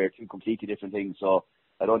from Galway are two completely different things. So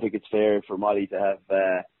I don't think it's fair for Molly to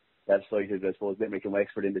have cited, I suppose, Limerick and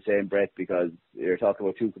Wexford in the same breath, because you're talking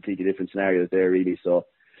about two completely different scenarios there, really. So,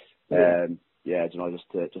 you know,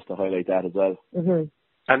 just to highlight that as well. Mm-hmm.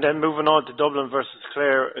 And then moving on to Dublin versus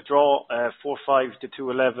Clare, a draw 4-5 to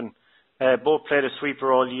 2-11. Both played a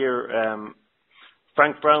sweeper all year.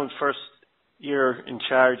 Frank Brown's first year in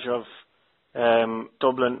charge of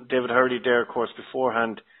Dublin, David Hurley there, of course,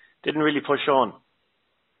 beforehand, didn't really push on.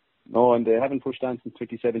 No, and they haven't pushed on since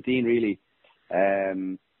 2017, really.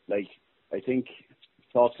 Like, I think,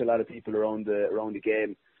 talked to a lot of people around the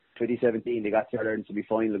game. 2017, they got to Ireland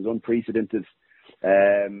semi-final. It was unprecedented.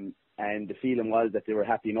 And the feeling was that they were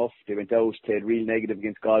happy enough. They went out, played real negative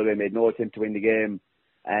against Galway, made no attempt to win the game.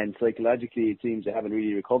 And psychologically, it seems they haven't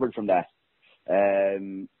really recovered from that.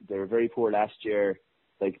 They were very poor last year.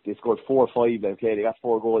 Like, they scored 4-5. Okay, they got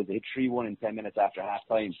 4 goals. They hit 3-1 in 10 minutes after half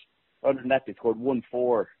time. Other than that, they scored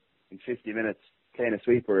 1-4 in 50 minutes playing a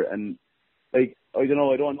sweeper. And, like, I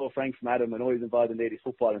don't know Frank from Adam. I know he's involved in ladies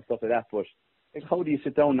football and stuff like that. But, like, how do you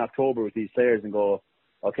sit down in October with these players and go,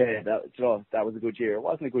 okay, that was a good year? It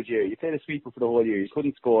wasn't a good year. You played a sweeper for the whole year. You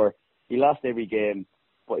couldn't score. You lost every game.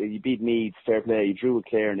 But you beat Meath, fair play. You drew with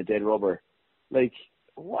Clare in a dead rubber. Like,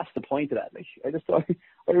 what's the point of that? Like,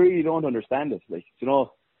 I really don't understand it. Like, you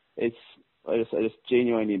know, I just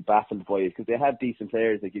genuinely baffled by it, because they have decent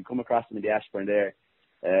players. Like, you come across them in the Ashburn there,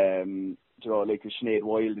 you know, like Sinead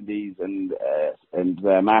Wilde and these, and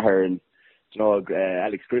Maher, and, you know,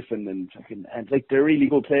 Alex Griffin, and like, they're really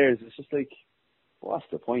good players. It's just like, what's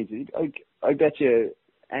the point? I bet you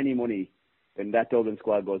any money when that Dublin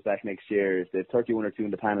squad goes back next year, if they have 31 or 2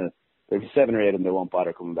 in the panel, there'll be 7 or 8 of them that won't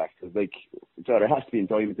bother coming back. Because, like, there has to be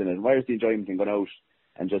enjoyment in it. And where's the enjoyment in going out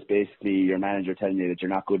and just basically your manager telling you that you're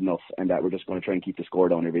not good enough and that we're just going to try and keep the score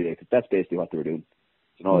down every day? Because that's basically what they were doing.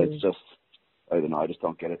 You know, It's just, I don't know, I just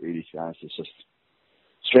don't get it, really, to be honest. It's just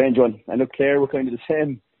a strange one. And look, Clare were kind of the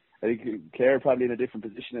same. I think Clare are probably in a different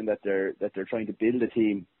position in that they're trying to build a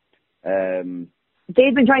team.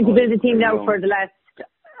 They've been trying to build a team now for the last,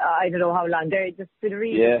 I don't know how long. They're just been a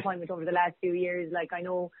real disappointment over the last few years. Like, I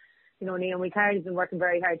know, you know, Naomi Carr has been working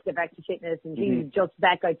very hard to get back to fitness, and she's just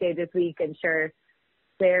back, I'd say, this week. And sure,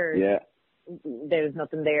 there's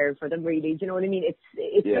nothing there for them, really. Do you know what I mean?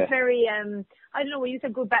 It's a very, I don't know, we used to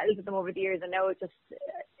have good battles with them over the years, and now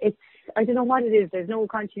it's I don't know what it is. There's no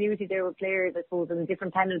continuity there with players, I suppose, and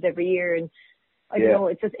different panels every year. And I don't know,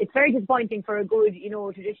 it's very disappointing for a good, you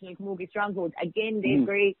know, traditional Camogie stronghold. Again, they have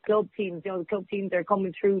great club teams. You know, the club teams are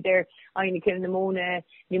coming through there. Inagh, Namona,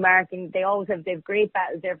 Newmark, and they have great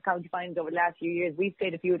battles there for county finals over the last few years. We've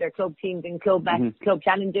played a few of their club teams in club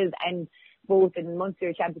challenges, and both in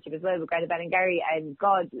Munster Championship as well with Greta Ballingarry. And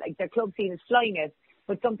God, like, their club scene is flying it.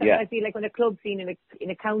 But sometimes I feel like when a club scene in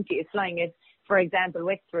a county is flying it, for example,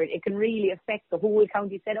 Wexford, it can really affect the whole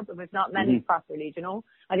county setup if it's not managed properly, you know.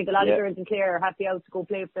 I think a lot of girls in Clare are happy out to go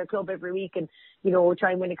play for their club every week and, you know,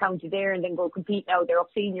 try and win a county there and then go compete now. They're up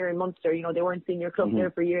senior in Munster, you know, they weren't senior club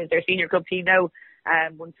there for years. They're senior club team now,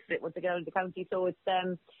 once they get out of the county. So it's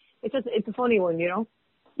a funny one, you know.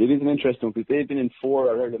 It is an interesting one, because they've been in 4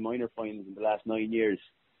 or other minor finals in the last 9 years.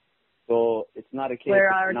 So it's not a case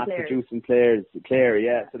of not producing players.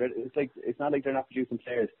 Clare, so it's not like they're not producing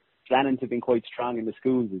players. Flannans have been quite strong in the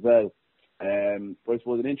schools as well. But I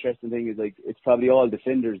suppose an interesting thing is, like, it's probably all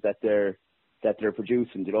defenders that they're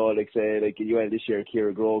producing. You know, like, say, like in UL this year,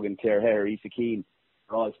 Ciara Grogan, Claire Hare, Aoife Keane,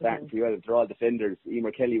 are all starting for UL. They're all defenders.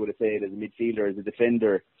 Emer Kelly would have played as a midfielder, as a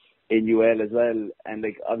defender. in UL as well. And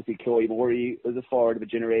like obviously Chloe Murray was a forward of a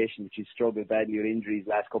generation, but she's struggled badly with injuries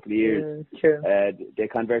the last couple of years. True. They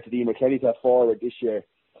converted Emer Kelly to a forward this year.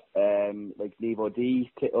 Like Niamh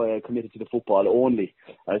D committed to the football only.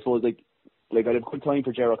 I suppose like I'd have good time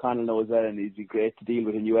for Ger O'Connell now as well, and he'd be great to deal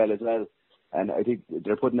with in UL as well. And I think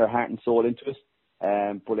they're putting their heart and soul into it.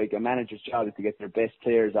 But like a manager's job is to get their best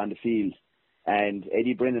players on the field. And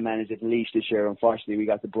Eddie Brennan managed at Laois this year. Unfortunately, we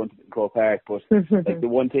got the brunt of it in Croke Park. But like the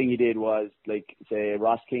one thing he did was, like, say,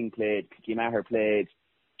 Ross King played, Kiki Maher played,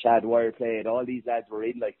 Chad Wire played. All these lads were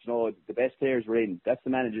in. Like, you know, the best players were in. That's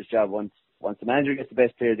the manager's job. Once the manager gets the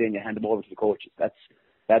best players in, you hand them over to the coaches.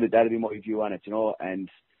 That'd be my view on it, you know. And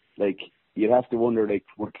like you'd have to wonder, like,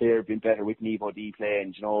 would Clare been better with Niamh D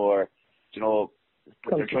playing, you know, or you know,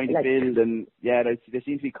 they're trying to build, and yeah, they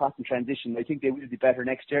seem to be caught in transition. I think they will be better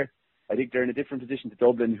next year. I think they're in a different position to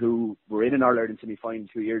Dublin, who were in an All-Ireland semi-final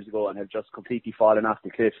 2 years ago and have just completely fallen off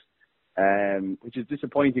the cliff, which is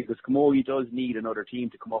disappointing because Camogie does need another team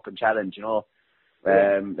to come up and challenge, you know.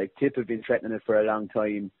 Like Tip have been threatening it for a long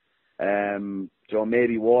time. You know,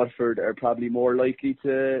 maybe Waterford are probably more likely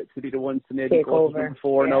to be the ones to maybe take go over. to number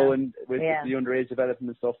 4 now, and with the underage development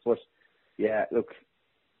and stuff. But yeah, look,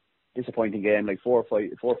 disappointing game, like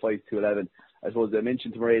 4-5-2-11. I suppose I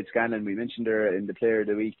mentioned Mairead Scanlon. We mentioned her in the Player of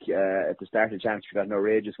the Week at the start of the championship. She got an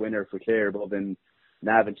outrageous winner for Clare above in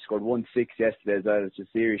Navan. She scored 1-6 yesterday as well. It's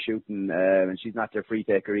just serious shooting, and she's not their free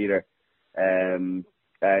taker either. And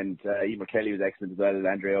Emer Kelly was excellent as well.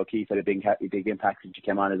 Andrea O'Keefe had a big impact when she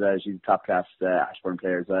came on as well. She's a top class Ashbourne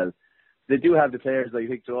player as well. They do have the players. Like, I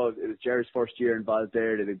think it was Jerry's first year involved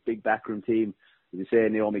there. They had a big backroom team. As you say,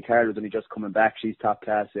 Naomi Carroll was only just coming back. She's top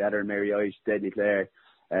class. They had her in Mary Ice, deadly player.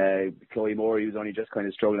 Chloe Moore, was only just kind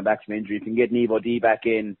of struggling back from injury. You can get Niamh D back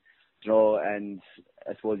in, you know, and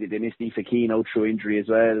I suppose they missed Aoife Keane out through injury as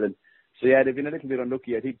well. And so yeah, they've been a little bit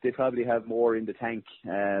unlucky. I think they probably have more in the tank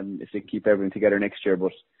if they keep everything together next year.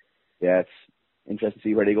 But yeah, it's interesting to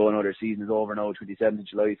see where they go now. Their season is over now, 27th of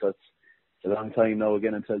July, so it's a long time now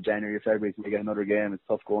again until January or February to get another game. It's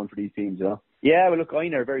tough going for these teams, you know. Yeah, well look,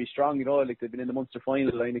 Iona are very strong, you know, like they've been in the Munster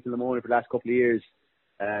final, Iona Kilmona for the last couple of years.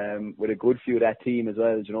 With a good few of that team as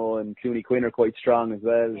well, you know, and Clooney Quinn are quite strong as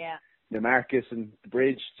well. Yeah. Marcus and the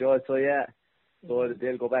Bridge, so yeah. So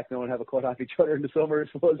they'll go back now and have a cut off each other in the summer,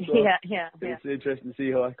 I suppose. So it's interesting to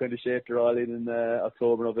see how that kind of shape they're all in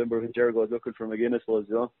October, November when Jericho's looking for them again, I suppose,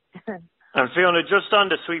 you know. And Fiona, just on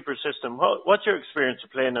the sweeper system, what's your experience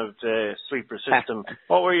of playing of the sweeper system?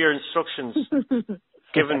 What were your instructions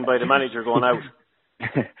given by the manager going out?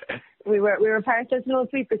 We were part of no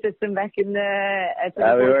sweeper system back in the we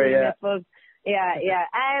were, yeah.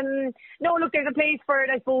 No, look, there's a place for it,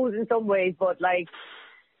 I suppose, in some ways, but like,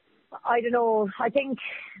 I don't know. I think,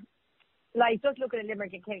 like, just looking at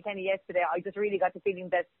Limerick and Kilkenny yesterday, I just really got the feeling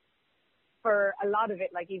that for a lot of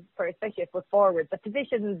it, like, for especially foot forward, the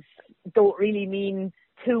positions don't really mean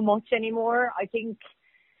too much anymore. I think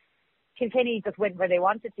Kilkenny just went where they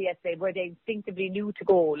wanted to yesterday, where they instinctively knew to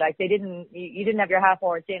go. Like, you didn't have your half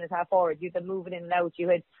forward staying as half forward. You had them moving in and out. You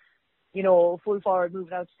had, you know, full forward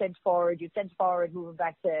moving out to centre forward. You had centre forward moving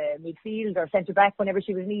back to midfield or centre back whenever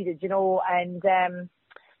she was needed, you know. And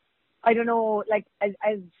I don't know, like,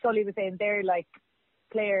 as Sully was saying there, like,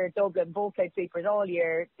 Clare, Dublin, both played sweepers all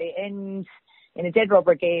year. They end in a dead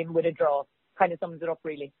rubber game with a draw. Kind of sums it up,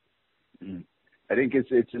 really. I think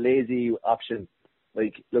it's a lazy option.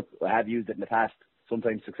 Like, look, I have used it in the past,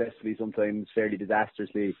 sometimes successfully, sometimes fairly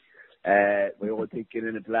disastrously. My whole thinking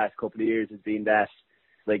in it the last couple of years has been that,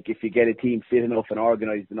 like, if you get a team fit enough and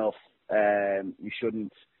organised enough, you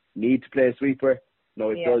shouldn't need to play a sweeper.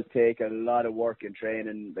 No, it does take a lot of work and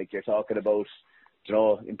training. Like, you're talking about, you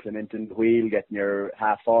know, implementing the wheel, getting your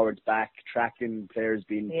half forwards back, tracking players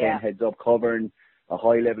being 10 heads up, covering a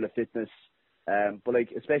high level of fitness. But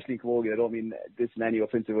like, especially in Camogie, I don't mean this in any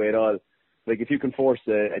offensive way at all. Like, if you can force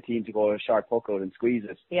a team to go a sharp puck out and squeeze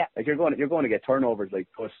it, like, you're going to get turnovers. Like,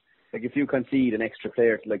 but like, if you concede an extra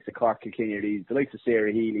player to like the Cork, Kilkenny, or the likes of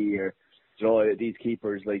Sarah Healy, or, you know, these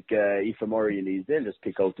keepers like Aoife Murray and these, they'll just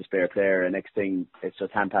pick out the spare player, and next thing it's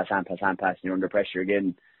just hand pass, and you're under pressure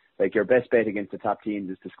again. Like, your best bet against the top teams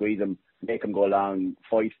is to squeeze them, make them go long,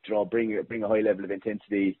 fight, you know, bring a high level of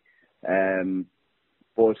intensity.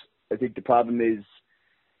 But I think the problem is,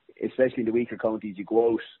 especially in the weaker counties, you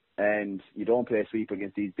go out and you don't play a sweep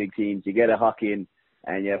against these big teams. You get a hockey in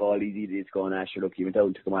and you have all these idiots going, sure, look, you went out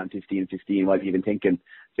and took them on 15-15, what are you even thinking?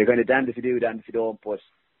 So you're kind of damned if you do, damned if you don't. But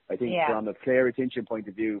I think from a player retention point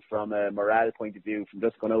of view, from a morale point of view, from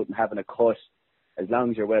just going out and having a cut, as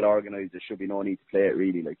long as you're well organised, there should be no need to play it,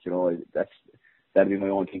 really. Like, you know, that's that'd be my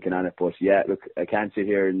own thinking on it. But yeah, look, I can't sit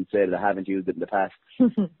here and say that I haven't used it in the past.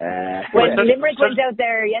 Well, Limerick went out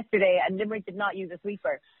there yesterday, and Limerick did not use a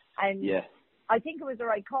sweeper, and I think it was the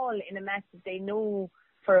right call in a match that they know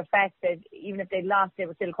for a fact that even if they lost, they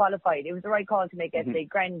were still qualified. It was the right call to make yesterday.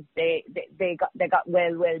 Grand, they got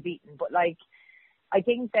well beaten, but like I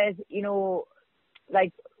think that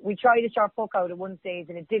like we tried a sharp puck out at one stage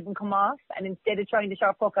and it didn't come off, and instead of trying the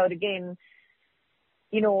sharp puck out again,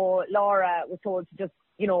 Laura was told to just,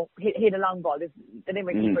 hit a long ball. The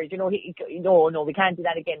Limerick keepers, no, we can't do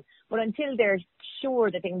that again. But until they're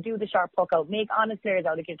sure that they can do the sharp puck out, make honest players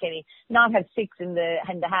out of Kilkenny, not have 6 in the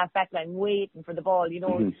half back line waiting for the ball.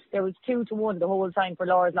 There was 2-1 the whole time for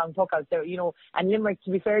Laura's long puck out there, and Limerick,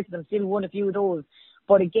 to be fair to them, still won a few of those.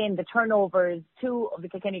 But again, the turnovers, 2 of the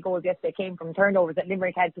Kilkenny goals yesterday came from turnovers that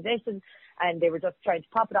Limerick had possession, and they were just trying to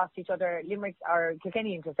pop it off to each other. Limerick or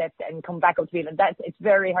Kilkenny intercept and come back up the field, and it's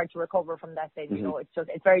very hard to recover from that stage.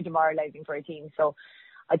 It's very demoralising for a team. So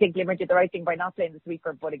I think Limerick did the right thing by not playing the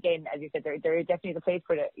sweeper. But again, as you said, there definitely is a place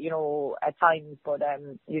for it, at times. But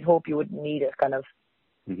you'd hope you wouldn't need it, kind of.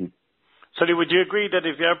 Sully, would you agree that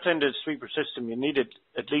if you are playing the sweeper system, you needed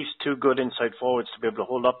at least 2 good inside forwards to be able to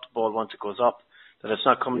hold up the ball once it goes up? That it's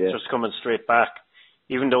not just coming straight back,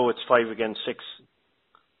 even though it's 5 against 6.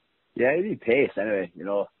 Yeah, you need pace anyway,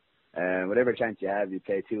 whatever chance you have, you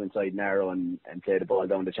play 2 inside narrow and play the ball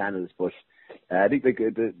down the channels. But I think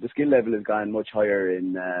the skill level has gone much higher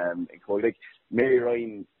in Cork. Like Mary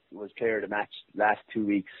Ryan was player of the match last 2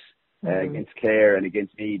 weeks against Clare and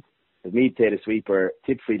against Meath. As Meath played a sweeper,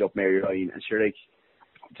 Tip freed up Mary Ryan, and sure, like,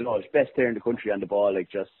 it's best player in the country on the ball,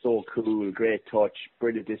 like just so cool, great touch,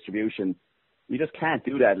 brilliant distribution. You just can't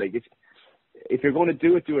do that. Like, if you're going to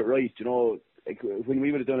do it right. Like when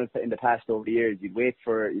we would have done it in the past over the years, you'd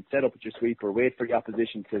set up with your sweeper, wait for the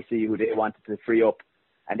opposition to see who they wanted to free up,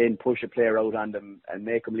 and then push a player out on them and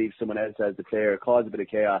make them leave someone else as the player, cause a bit of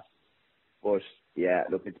chaos. But yeah,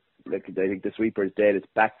 look, I think the sweeper is dead. It's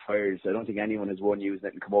backfired. So I don't think anyone has won using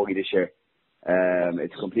it in Camogie this year.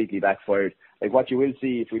 It's completely backfired. Like what you will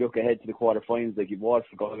see if we look ahead to the quarterfinals, like you've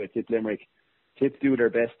Waterford, Galway, Tip, Limerick. Tips do their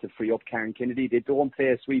best to free up Karen Kennedy. They don't play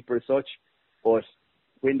a sweeper as such, but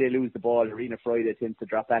when they lose the ball, Arena Friday tends to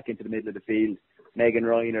drop back into the middle of the field. Megan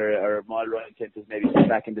Ryan or Mal Ryan tends to maybe sit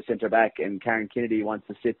back into centre back, and Karen Kennedy wants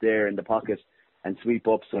to sit there in the pocket and sweep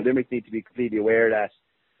up. So Limerick need to be completely aware of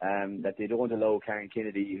that they don't allow Karen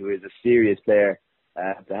Kennedy, who is a serious player,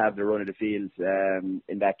 to have the run of the field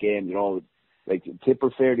in that game. Like Tip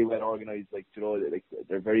are fairly well organised. Like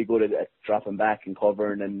they're very good at dropping back and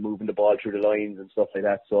covering and moving the ball through the lines and stuff like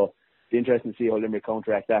that. So it's interesting to see how Limerick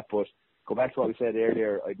counteract that. But go back to what we said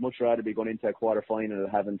earlier. I'd much rather be going into a quarter final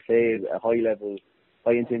having played a high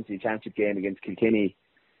intensity championship game against Kilkenny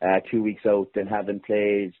 2 weeks out than having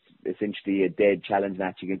played essentially a dead challenge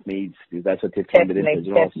match against Meath, because that's what Tip turned it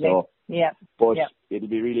into. So but it'll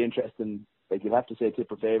be really interesting. Like you'll have to say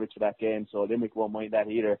Tip are favourites for that game, so Limerick won't mind that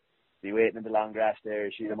either. Be waiting in the long grass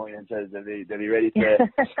there. Sheila Moynihan says they'll be ready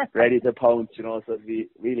to pounce, so it'll be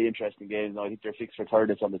really interesting games. I think they're fixed for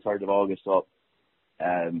third on the 3rd of August, so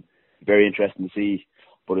very interesting to see.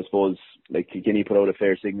 But I suppose like Kilkenny put out a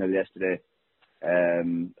fair signal yesterday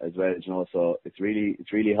as well, so it's really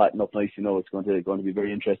hotting up nice. It's going to be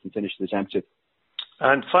very interesting finish to the championship.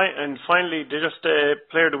 And finally, they just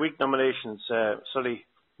Player of the Week nominations. Sully,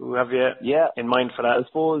 who have you in mind for that? I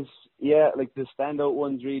suppose. Yeah, like the standout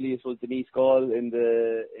ones really, I suppose Denise Gall in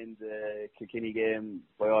the Kilkenny game,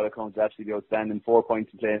 by all accounts, absolutely outstanding. 4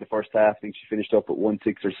 points in play in the first half. I think she finished up at 1,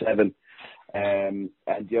 6 or 7. And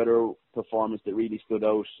the other performance that really stood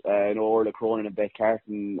out, Orla Cronin and Beth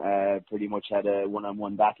Carton pretty much had a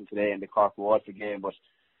one-on-one battle today in the Cork Waterford game, but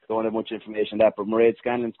don't have much information on that. But Mairead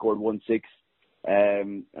Scanlon scored 1-6.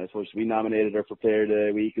 I suppose we nominated her for Player of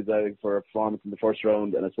the Week as well for her performance in the first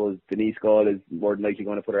round, and I suppose Denise Gall is more than likely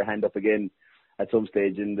going to put her hand up again at some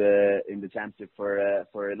stage in the championship for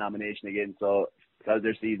a nomination again. So because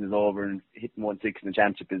their season is over and hitting 1-6 in the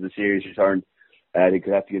championship is a serious return, they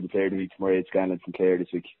could have to give the Player of the Week to Mairead Scanlon from Clare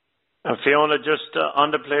this week. And Fiona, just on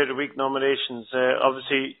the Player of the Week nominations,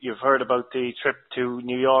 obviously you've heard about the trip to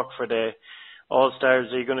New York for the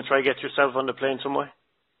All-Stars. Are you going to try to get yourself on the plane somewhere?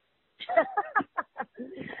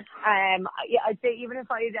 I'd say even if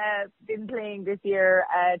I'd been playing this year,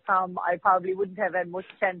 Tom, I probably wouldn't have had much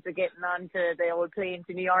chance of getting onto the old plane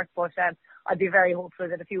to New York, but I'd be very hopeful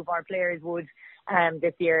that a few of our players would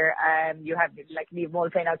this year. You have like Niamh Mull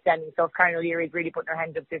playing outstanding stuff. Karen O'Leary's really putting her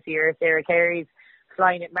hand up this year. Sarah Carey's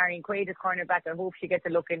flying at Marion Quaid as cornerback. I hope she gets a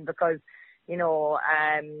look in because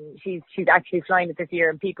she's actually flying it this year,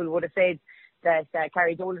 and people would have said that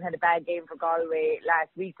Carrie Dolan had a bad game for Galway last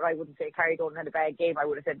week, but I wouldn't say Carrie Dolan had a bad game. I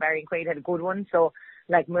would have said Marion Quaid had a good one. So,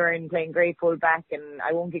 like, Murren playing great full back, and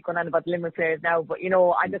I won't keep going on about the Limerick players now, but,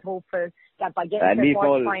 I'm just hopeful that by getting to the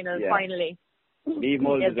quarter-final, finally, Niamh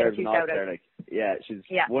Mull deserves an All-Star. Like, she's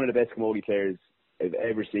one of the best camogie players I've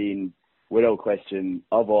ever seen, without question,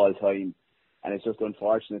 of all time. And it's just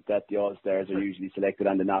unfortunate that the All-Stars are usually selected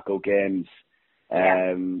on the knockout games.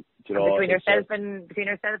 Between herself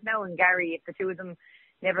now and Gary, if the two of them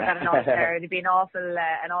never got an All-Star, it'd be an awful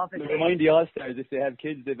thing. Remind the All-Stars, if they have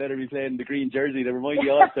kids, they better be playing the green jersey. They remind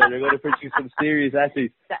the All-Stars they're going to produce some serious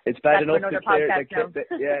athletes. It's bad enough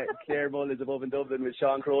that Claire Mull is above in Dublin with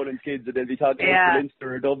Sean Cronin's kids, and they'll be talking about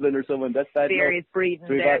Leinster or Dublin or someone. That's bad serious enough. Breeding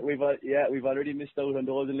we've already missed out on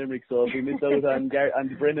those in Limerick, so if we miss out on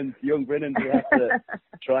the young Brennan, we have to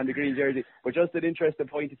throw on the green jersey. But just an interesting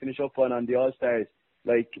point to finish up on the All-Stars.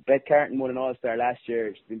 Like, Beth Carton won an All-Star last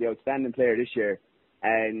year. She's been the outstanding player this year.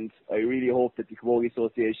 And I really hope that the Camogie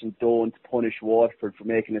Association don't punish Waterford for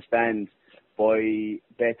making a stand by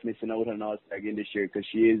Beth missing out on an All-Star game this year, because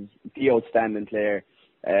she is the outstanding player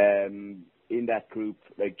in that group.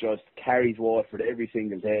 Like, just carries Waterford every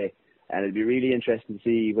single day. And it'll be really interesting to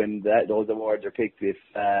see when those awards are picked if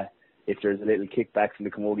there's a little kickback from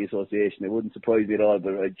the Camogie Association. It wouldn't surprise me at all,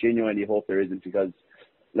 but I genuinely hope there isn't, because,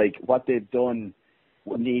 like, what they've done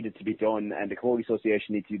what needed to be done, and the Camogie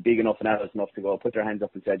Association needs to be big enough and adult enough to go put their hands up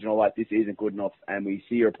and say, you know what, this isn't good enough, and we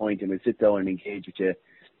see your point and we'll sit down and engage with you.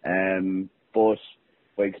 But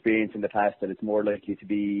by experience in the past, that it's more likely to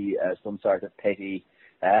be some sort of petty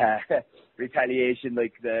retaliation,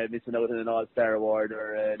 like the missing out on an All-Star award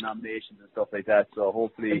or nominations and stuff like that. So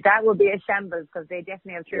hopefully that would be a shambles, because they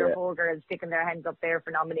definitely have 3 or 4 girls sticking their hands up there for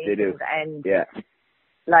nominations. They do. And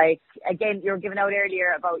like, again, you were giving out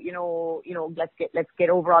earlier about, let's get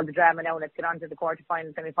over all the drama now. Let's get on to the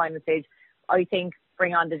quarterfinal, semi-final stage. I think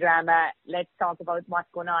bring on the drama. Let's talk about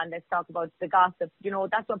what's going on. Let's talk about the gossip.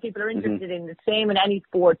 That's what people are interested in. The same in any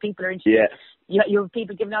sport. People are interested. Yeah. You have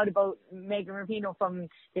people giving out about Megan Rapinoe from the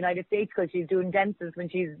United States because she's doing dances when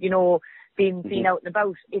she's, being seen out and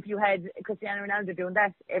about. If you had Cristiano Ronaldo doing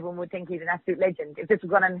that, everyone would think he's an absolute legend. If this was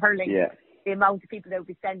going on in hurling, the amount of people that would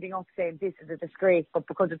be standing up saying this is a disgrace, but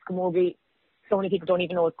because it's Camogie, so many people don't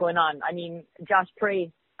even know what's going on. I mean, Josh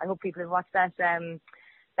Prey, I hope people have watched that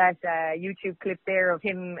YouTube clip there of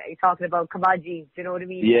him talking about Kamaji, do you know what I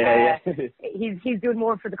mean? He's doing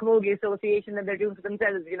more for the Camogie Association than they're doing for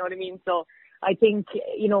themselves, you know what I mean? So I think,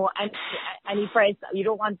 any press, you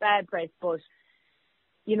don't want bad press, but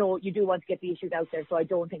you do want to get the issues out there. So I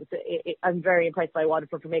don't think I'm very impressed by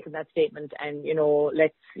Waterford for making that statement. And,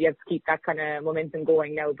 let's keep that kind of momentum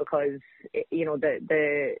going now, because,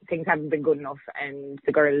 the things haven't been good enough, and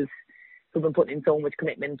the girls who've been putting in so much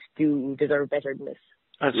commitment do deserve better than this.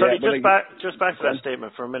 Sorry, just back to that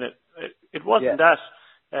statement for a minute. It wasn't that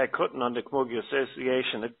cutting on the Camogie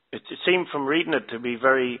Association. It seemed from reading it to be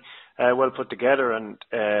very well put together and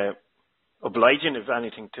obliging, if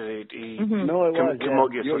anything, to the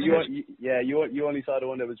Camogie Association. You only saw the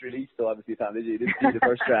one that was released, so obviously, Tom, did you? You didn't see the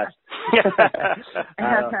first draft.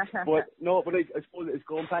 But I suppose it's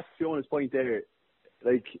going back to Fiona's point there.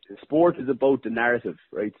 Like, sport is about the narrative,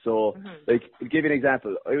 right? So, like, to give you an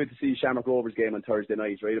example, I went to see Shamrock Rovers game on Thursday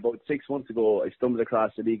night, right? About 6 months ago, I stumbled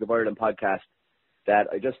across the League of Ireland podcast that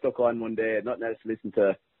I just stuck on one day, nothing else to listen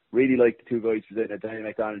to. Really liked the 2 guys presenting it, Danny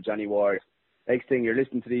McDonald and Johnny Ward. Next thing, you're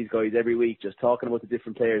listening to these guys every week, just talking about the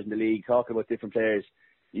different players in the league, talking about different players.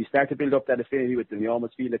 You start to build up that affinity with them. You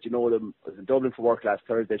almost feel that you know them. I was in Dublin for work last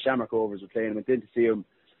Thursday. Shamrock Rovers were playing. Went in to see them.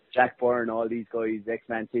 Jack Byrne, all these guys,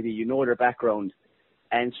 ex-Man City. You know their background.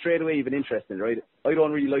 And straight away, you've been interested, right? I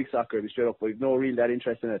don't really like soccer, to be straight up. I've no real that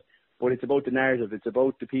interest in it. But it's about the narrative. It's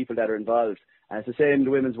about the people that are involved. And it's the same in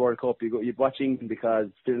the Women's World Cup. You watch England because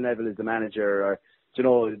Phil Neville is the manager, or,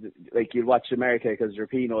 you watch America because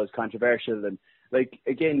Rapinoe is controversial. And,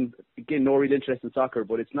 again, no real interest in soccer,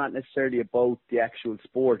 but it's not necessarily about the actual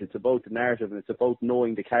sport. It's about the narrative, and it's about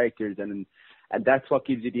knowing the characters, and that's what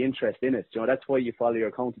gives you the interest in it. That's why you follow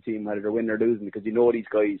your county team, whether they're winning or losing, because you know these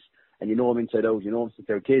guys, and you know them inside out, you know them since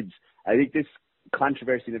they're kids. I think this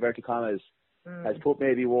controversy, in inverted commas, has put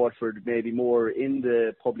maybe Waterford maybe more in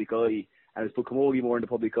the public eye, and has put Camogie more in the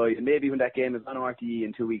public eye. And maybe when that game is on RTE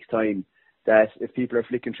in 2 weeks' time, that if people are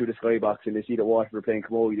flicking through the skybox and they see that Waterford are playing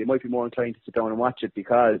Camogie, they might be more inclined to sit down and watch it,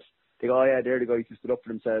 because they go, they're the guys who stood up for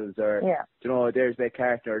themselves, or, there's Beth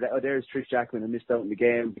Carter, or there's Trish Jackman who missed out in the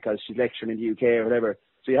game because she's lecturing in the UK or whatever.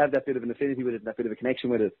 So you have that bit of an affinity with it, and that bit of a connection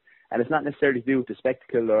with it. And it's not necessarily to do with the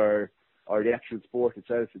spectacle or the actual sport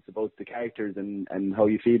itself. It's about the characters and how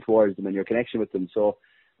you feel towards them and your connection with them. So,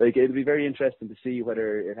 like, it'll be very interesting to see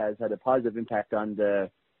whether it has had a positive impact on the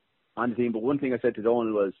team. But one thing I said to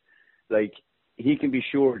Donald was, like, he can be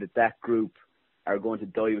sure that group are going to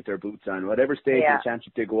die with their boots on. Whatever stage of the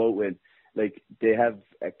championship they go out with, like, they have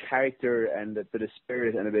a character and a bit of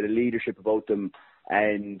spirit and a bit of leadership about them.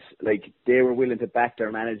 And, like, they were willing to back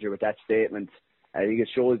their manager with that statement. I think it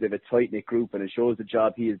shows they have a tight-knit group, and it shows the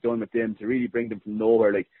job he has done with them to really bring them from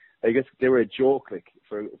nowhere. Like, I guess they were a joke, like,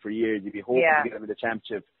 for years. You'd be hoping to get them in the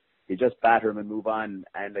championship. You just batter them and move on.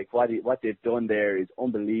 And, like, what they've done there is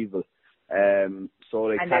unbelievable. So,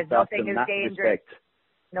 like, hats off to them in that respect.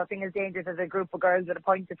 Nothing is dangerous as a group of girls with a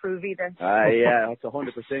point to prove either. Yeah, that's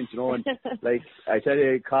 100%, you know. And, like, I tell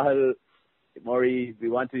you, Cahill, Murray, we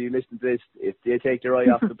want to be listening to this. If they take their eye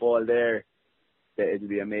off the ball there, it'll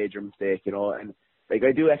be a major mistake, you know. And, like,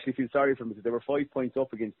 I do actually feel sorry for them because they were 5 points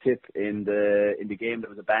up against Tip in the game that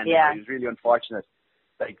was abandoned. It was really unfortunate.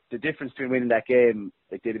 Like, the difference between winning that game,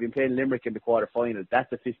 like, they'd have been playing Limerick in the quarter-final.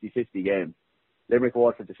 That's a 50-50 game.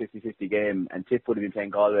 Limerick-Waterford's a 50-50 game, and Tip would have been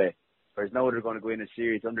playing Galway. Whereas now they're going to go in as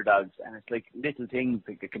serious underdogs, and it's like little things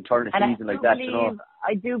that can turn a season like that, you know.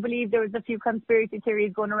 I do believe there was a few conspiracy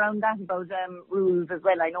theories going around that about rules as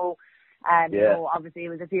well. I know, you know, obviously it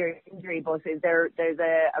was a serious injury, but there's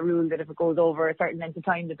a rule that if it goes over a certain length of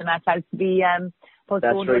time, that the match has to be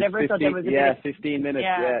postponed or whatever. 15, so there was 15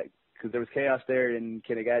 minutes, because there was chaos there in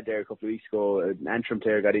Kinnegad there a couple of weeks ago. An Antrim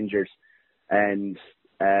player got injured, and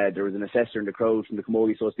there was an assessor in the crowd from the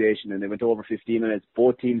Camogie Association, and they went over 15 minutes.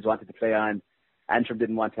 Both teams wanted to play on. Antrim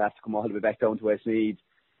didn't want to have to come all the way back down to Westmeath.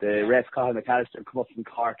 The ref, Colin McAllister, come up from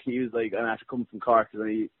Cork. He was like, I'm after coming from Cork. There's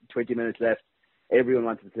only 20 minutes left. Everyone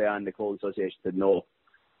wanted to play on. The Camogie Association said no.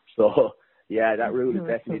 So, yeah, that rule is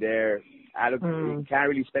definitely there. You can't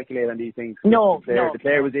really speculate on these things. No, the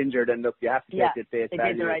player was injured, and look, you have to take it face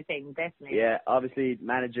value. They did the right thing, definitely. Yeah, obviously,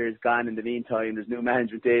 manager is gone in the meantime. There's new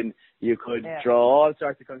management in. You could draw all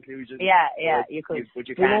sorts of conclusions. You could. But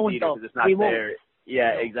you can't either because it's not there.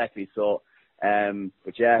 Yeah, exactly. So,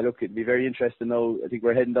 but yeah, look, it'd be very interesting now. I think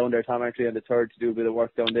we're heading down there, Tom, actually, on the 3rd to do a bit of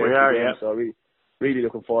work down there. We are, yeah. So really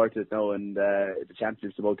looking forward to it now, and the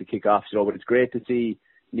championship's about to kick off. So, but it's great to see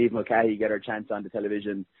Niamh Mulcahy get her chance on the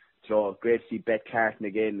television. So great to see Beth Carton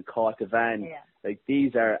again, Caught the Van. Like,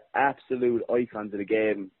 these are absolute icons of the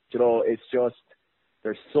game. You know, it's just,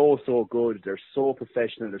 they're so good. They're so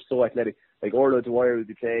professional. They're so athletic. Like, Orla Dwyer will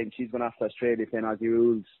be playing. She's going off to Australia playing Aussie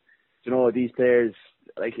rules. You know, these players,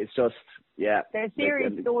 like, it's just, There's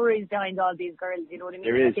serious stories behind all these girls, you know what I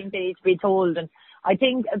mean? I think they need to be told. And I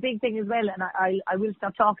think a big thing as well, and I will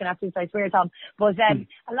stop talking after this, I swear, Tom, but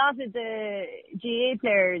a lot of the GA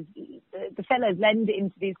players, the fellas lend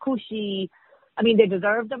into these cushy, I mean, they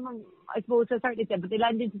deserve them, I suppose, to a certain extent, but they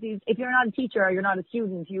lend into these, if you're not a teacher or you're not a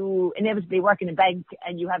student, you inevitably work in a bank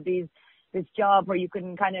and you have this job where you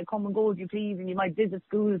can kind of come and go as you please, and you might visit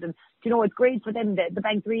schools, and you know, it's great for them that the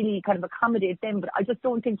bank really kind of accommodate them. But I just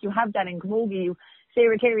don't think you have that in Camogie.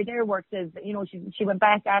 Sarah Carey there works as, you know, she went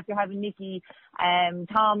back after having Nikki.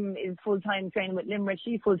 Tom is full-time training with Limerick.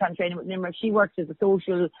 She's full-time training with Limerick. She works as a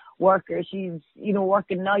social worker. She's, you know,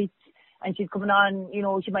 working nights, and she's coming on, you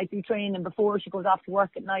know, she might be training before she goes off to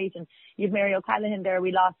work at night. And you have Mary O'Callaghan there,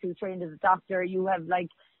 we lost, who's trained as a doctor. You have, like,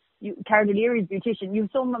 Carol Leary's beautician.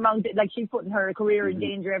 You've some amount, like, she's putting her career in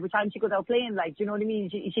danger every time she goes out playing. Like, do you know what I mean?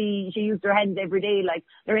 She used her hands every day. Like,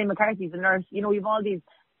 Lorraine McCarthy's a nurse. You know, you've all these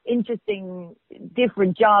interesting,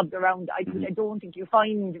 different jobs around. I don't think you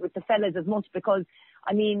find with the fellas as much, because,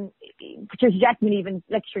 I mean, Patricia Jackman even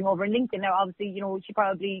lecturing over in Lincoln now. Obviously, you know, she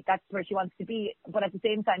probably, that's where she wants to be. But at the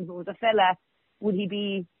same time, if it was a fella, would he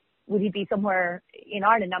be somewhere in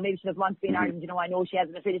Ireland? Now, maybe she doesn't want to be in Ireland. You know, I know she has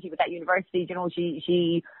an affinity with that university. You know,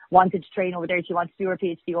 she wanted to train over there. She wants to do her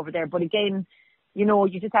PhD over there. But again, you know,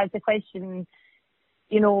 you just have to question,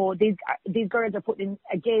 you know, these girls are put in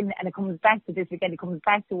again, and it comes back to this again. It comes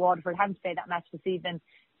back to Waterford having to play that match this evening.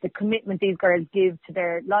 The commitment these girls give to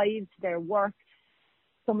their lives, to their work.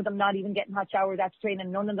 Some of them not even getting hot showers after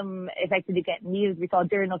training. None of them effectively getting meals. We saw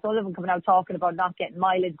Darren O'Sullivan coming out talking about not getting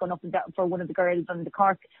mileage, going up and down for one of the girls on the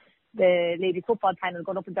Cork, the ladies football panel,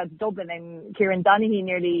 going up and down to Dublin. And Kieran Donaghy he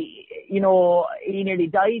nearly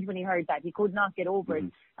died when he heard that. He could not get over it.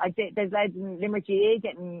 I'd say there's lads in Limerick GA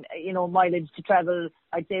getting, you know, mileage to travel,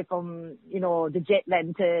 I'd say, from, you know, the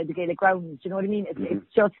Jetland to the Gaelic grounds. Do you know what I mean? It's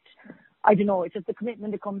just, I don't know, it's just the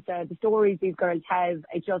commitment that comes to the stories these girls have.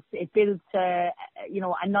 It builds you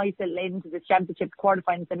know, a nice little end to the championship,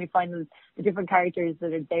 quarterfinals, semi-finals, the different characters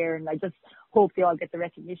that are there, and I just hope they all get the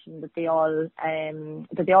recognition that they all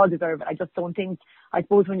deserve. I just don't think, I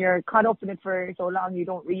suppose when you're caught up in it for so long, you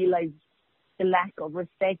don't realise the lack of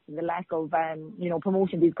respect and the lack of,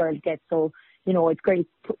 promotion these girls get. So, it's great.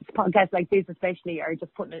 Podcasts like this especially are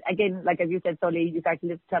just putting it, again, like as you said, Sully, you started to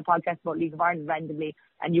listen to a podcast about League of Ireland randomly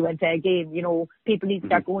and you went to a game. People need to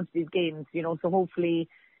start going to these games, so hopefully,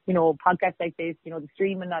 podcasts like this, the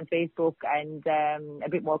streaming on Facebook and a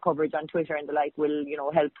bit more coverage on Twitter and the like will,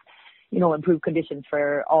 help, improve conditions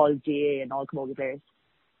for all GA and all camogie players.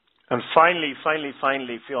 And finally,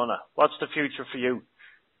 Fiona, what's the future for you?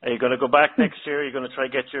 Are you going to go back next year? Are you going to try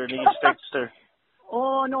to get your knees fixed? Or?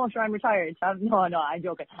 Oh, no, sure, I'm retired. No, I'm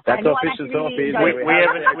joking. That's official stuff. We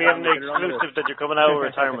have an exclusive that you're coming out of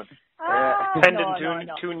retirement. Pending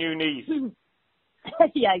two new knees.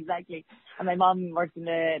 Yeah, exactly. And my mum works in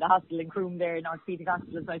the hospital in Croom there, in Orthopedic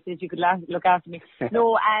Hospital, so I said she could look after me.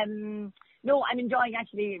 No, I'm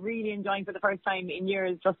really enjoying for the first time in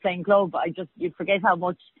years just playing club. You'd forget how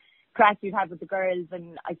much crack you'd have with the girls,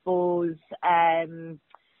 and I suppose, I'm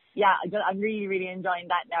really, really enjoying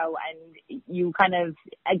that now. And you kind of,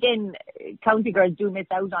 again, county girls do miss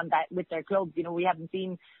out on that with their clubs. We haven't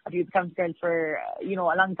seen a few of the county girls for, a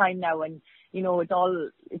long time now. And,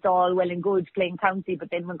 it's all well and good playing county, but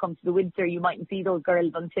then when it comes to the winter, you mightn't see those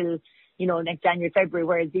girls until, next January, February,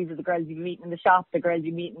 whereas these are the girls you meet in the shop, the girls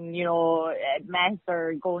you meet in, at mess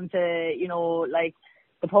or going to, like,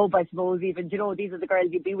 the pub, I suppose, even, these are the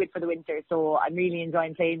girls you'd be with for the winter. So I'm really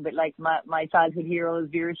enjoying playing with, like, my childhood heroes,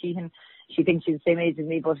 Vera Sheehan. She thinks she's the same age as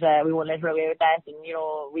me, but we won't let her away with that. And,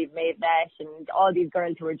 we've made Nash and all these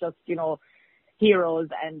girls who are just, heroes.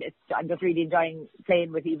 And I'm just really enjoying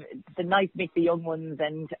playing with even the nice mix of young ones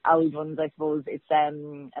and old ones, I suppose. It's,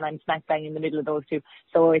 and I'm smack bang in the middle of those two.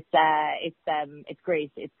 So it's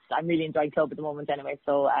great. I'm really enjoying club at the moment anyway.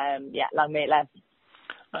 So, long may it last.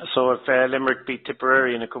 So if Limerick beat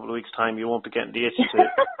Tipperary in a couple of weeks' time, you won't be getting the itch to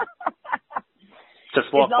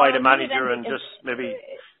just walk by the manager and just maybe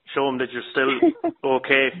show him that you're still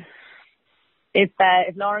okay. If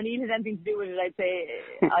Laura Neal has anything to do with it, I'd say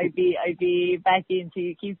I'd be back in.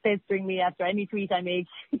 She keeps pestering me after any tweet I make.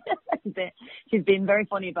 She's been very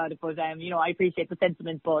funny about it, but I appreciate the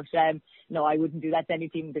sentiment, but no, I wouldn't do that to any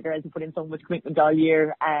team. The girls have put in so much commitment all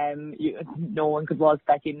year. No one could walk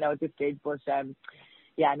back in now at this stage, but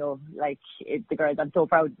the girls, I'm so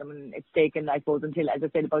proud of them, and it's taken, I suppose, until, as I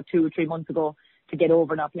said, about 2 or 3 months ago to get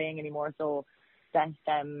over not playing anymore. So that,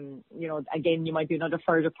 again, you might do another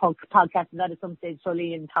further podcast on that at some stage,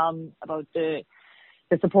 Sully and Tom, about the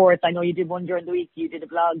support. I know you did one during the week. You did a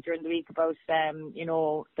blog during the week about, the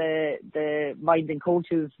mind and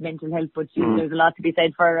coaches' mental health, but there's a lot to be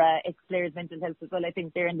said for ex-players' mental health as well. I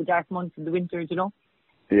think they're in the dark months in the winter,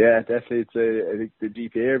 Yeah, definitely. I think the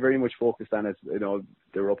GPA are very much focused on it.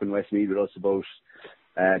 They were up in Westmeath with us about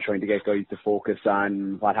trying to get guys to focus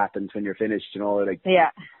on what happens when you're finished.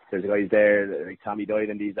 There's guys there like Tommy Doyle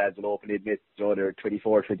and these lads will openly admit, they're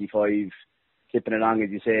 24, 25, tipping along, as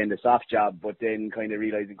you say, in the soft job, but then kind of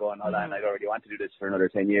realising, hold on, I already want to do this for another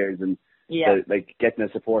 10 years. And getting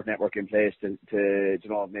a support network in place to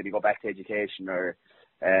maybe go back to education or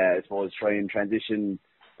I suppose try and transition.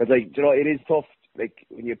 But it is tough. Like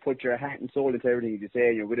when you put your heart and soul into everything you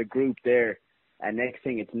say, you're with a group there, and next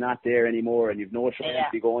thing it's not there anymore, and you've no choice to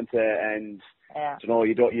be going to, and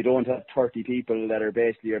you don't have 30 people that are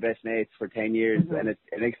basically your best mates for 10 years, and the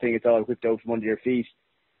next thing it's all whipped out from under your feet.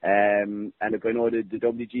 And if I know the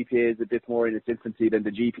WGPA is a bit more in its infancy than the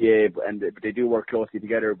GPA, but they do work closely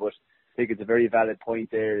together. But I think it's a very valid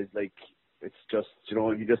point there. Is like it's just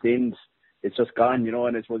you just end, it's just gone,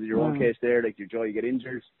 and I suppose in your own case there, like you get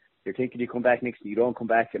injured. You're thinking you come back next year, you don't come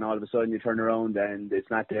back, and all of a sudden you turn around and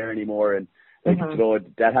it's not there anymore. And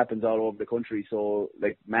that happens all over the country. So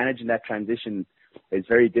managing that transition is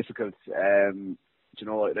very difficult. I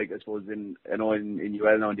suppose in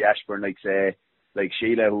UL now in the Ashbourne, like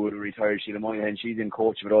Sheila, who retired, Sheila Moynihan, she's in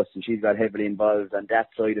coaching with us, and she's got heavily involved on that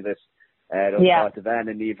side of it. Van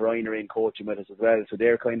and Niamh Ryan are in coaching with us as well, so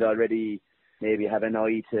they're kind of already maybe have an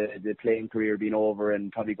eye to the playing career being over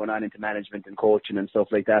and probably going on into management and coaching and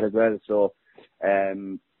stuff like that as well. So,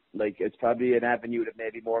 it's probably an avenue that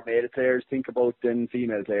maybe more male players think about than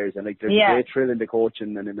female players. And there's a great thrill in the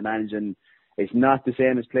coaching and in the managing. It's not the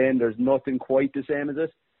same as playing. There's nothing quite the same as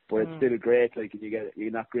it, but it's still great. You get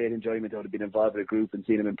great enjoyment out of being involved with a group and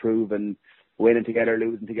seeing them improve and winning together,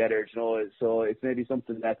 losing together. So it's maybe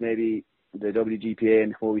something that maybe the WGPA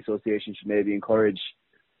and Camogie Association should maybe encourage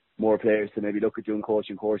more players to maybe look at doing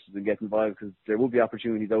coaching courses and get involved, because there will be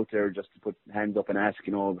opportunities out there just to put hands up and ask,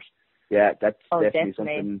 But that's definitely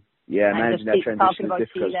something. Yeah, managing that transition is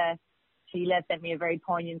difficult. Sheila sent me a very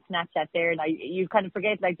poignant Snapchat there, and you kind of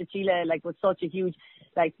forget like that Sheila like was such a huge,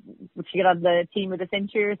 like, would she get on the team of the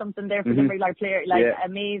century or something there for Limerick, like player, like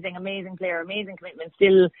amazing player, amazing commitment.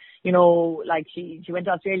 Still, you know, like she went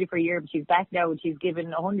to Australia for a year, but she's back now and she's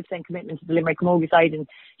given 100% commitment to the Limerick Camogie side, and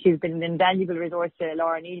she's been an invaluable resource to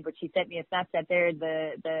Laura Neal. But she sent me a Snapchat there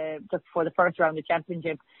just before the first round of the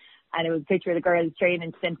championship. And it was a picture of the girls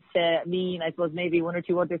training sent to me, and I suppose maybe one or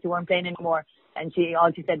two others who weren't playing anymore. And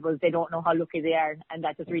all she said was they don't know how lucky they are, and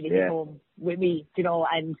that just really hit home with me, you know,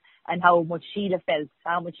 and how much Sheila felt,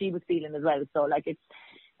 how much she was feeling as well. So like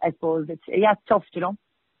I suppose it's tough, you know.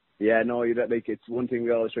 Yeah, no, like it's one thing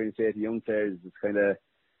we always try to say to young players. It's kind of,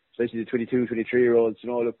 especially the 22, 23-year-olds.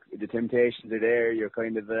 You know, look, the temptations are there. You're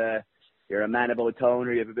kind of you're a man about town,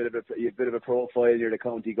 or you have a bit of a profile. You're the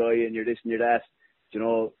county guy, and you're this and you're that. You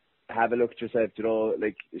know. Have a look at yourself, you know,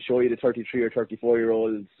 like show you the 33 or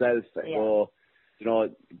 34-year-old self. So, you know,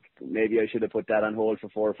 maybe I should have put that on hold for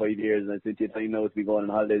 4 or 5 years, and it's plenty of time now to be going on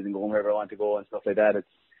holidays and going wherever I want to go and stuff like that.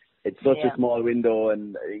 It's such a small window,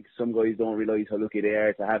 and I think some guys don't realise how lucky they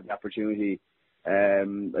are to have the opportunity. I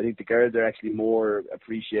think the girls are actually more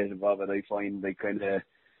appreciative of it. I find, like, kind of,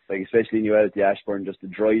 like, especially in ULT Ashbourne, just the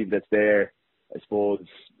drive that's there. I suppose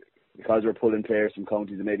because we're pulling players from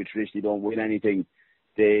counties that maybe traditionally don't win anything.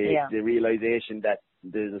 The realisation that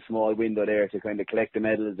there's a small window there to kind of collect the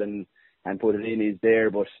medals and put it in is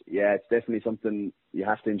there. But it's definitely something you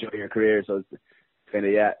have to enjoy your career. So it's kind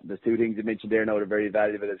of, there's two things you mentioned there now that are very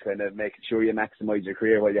valuable. It's kind of making sure you maximise your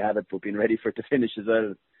career while you have it, but being ready for it to finish as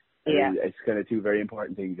well. It's kind of two very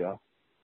important things, you know.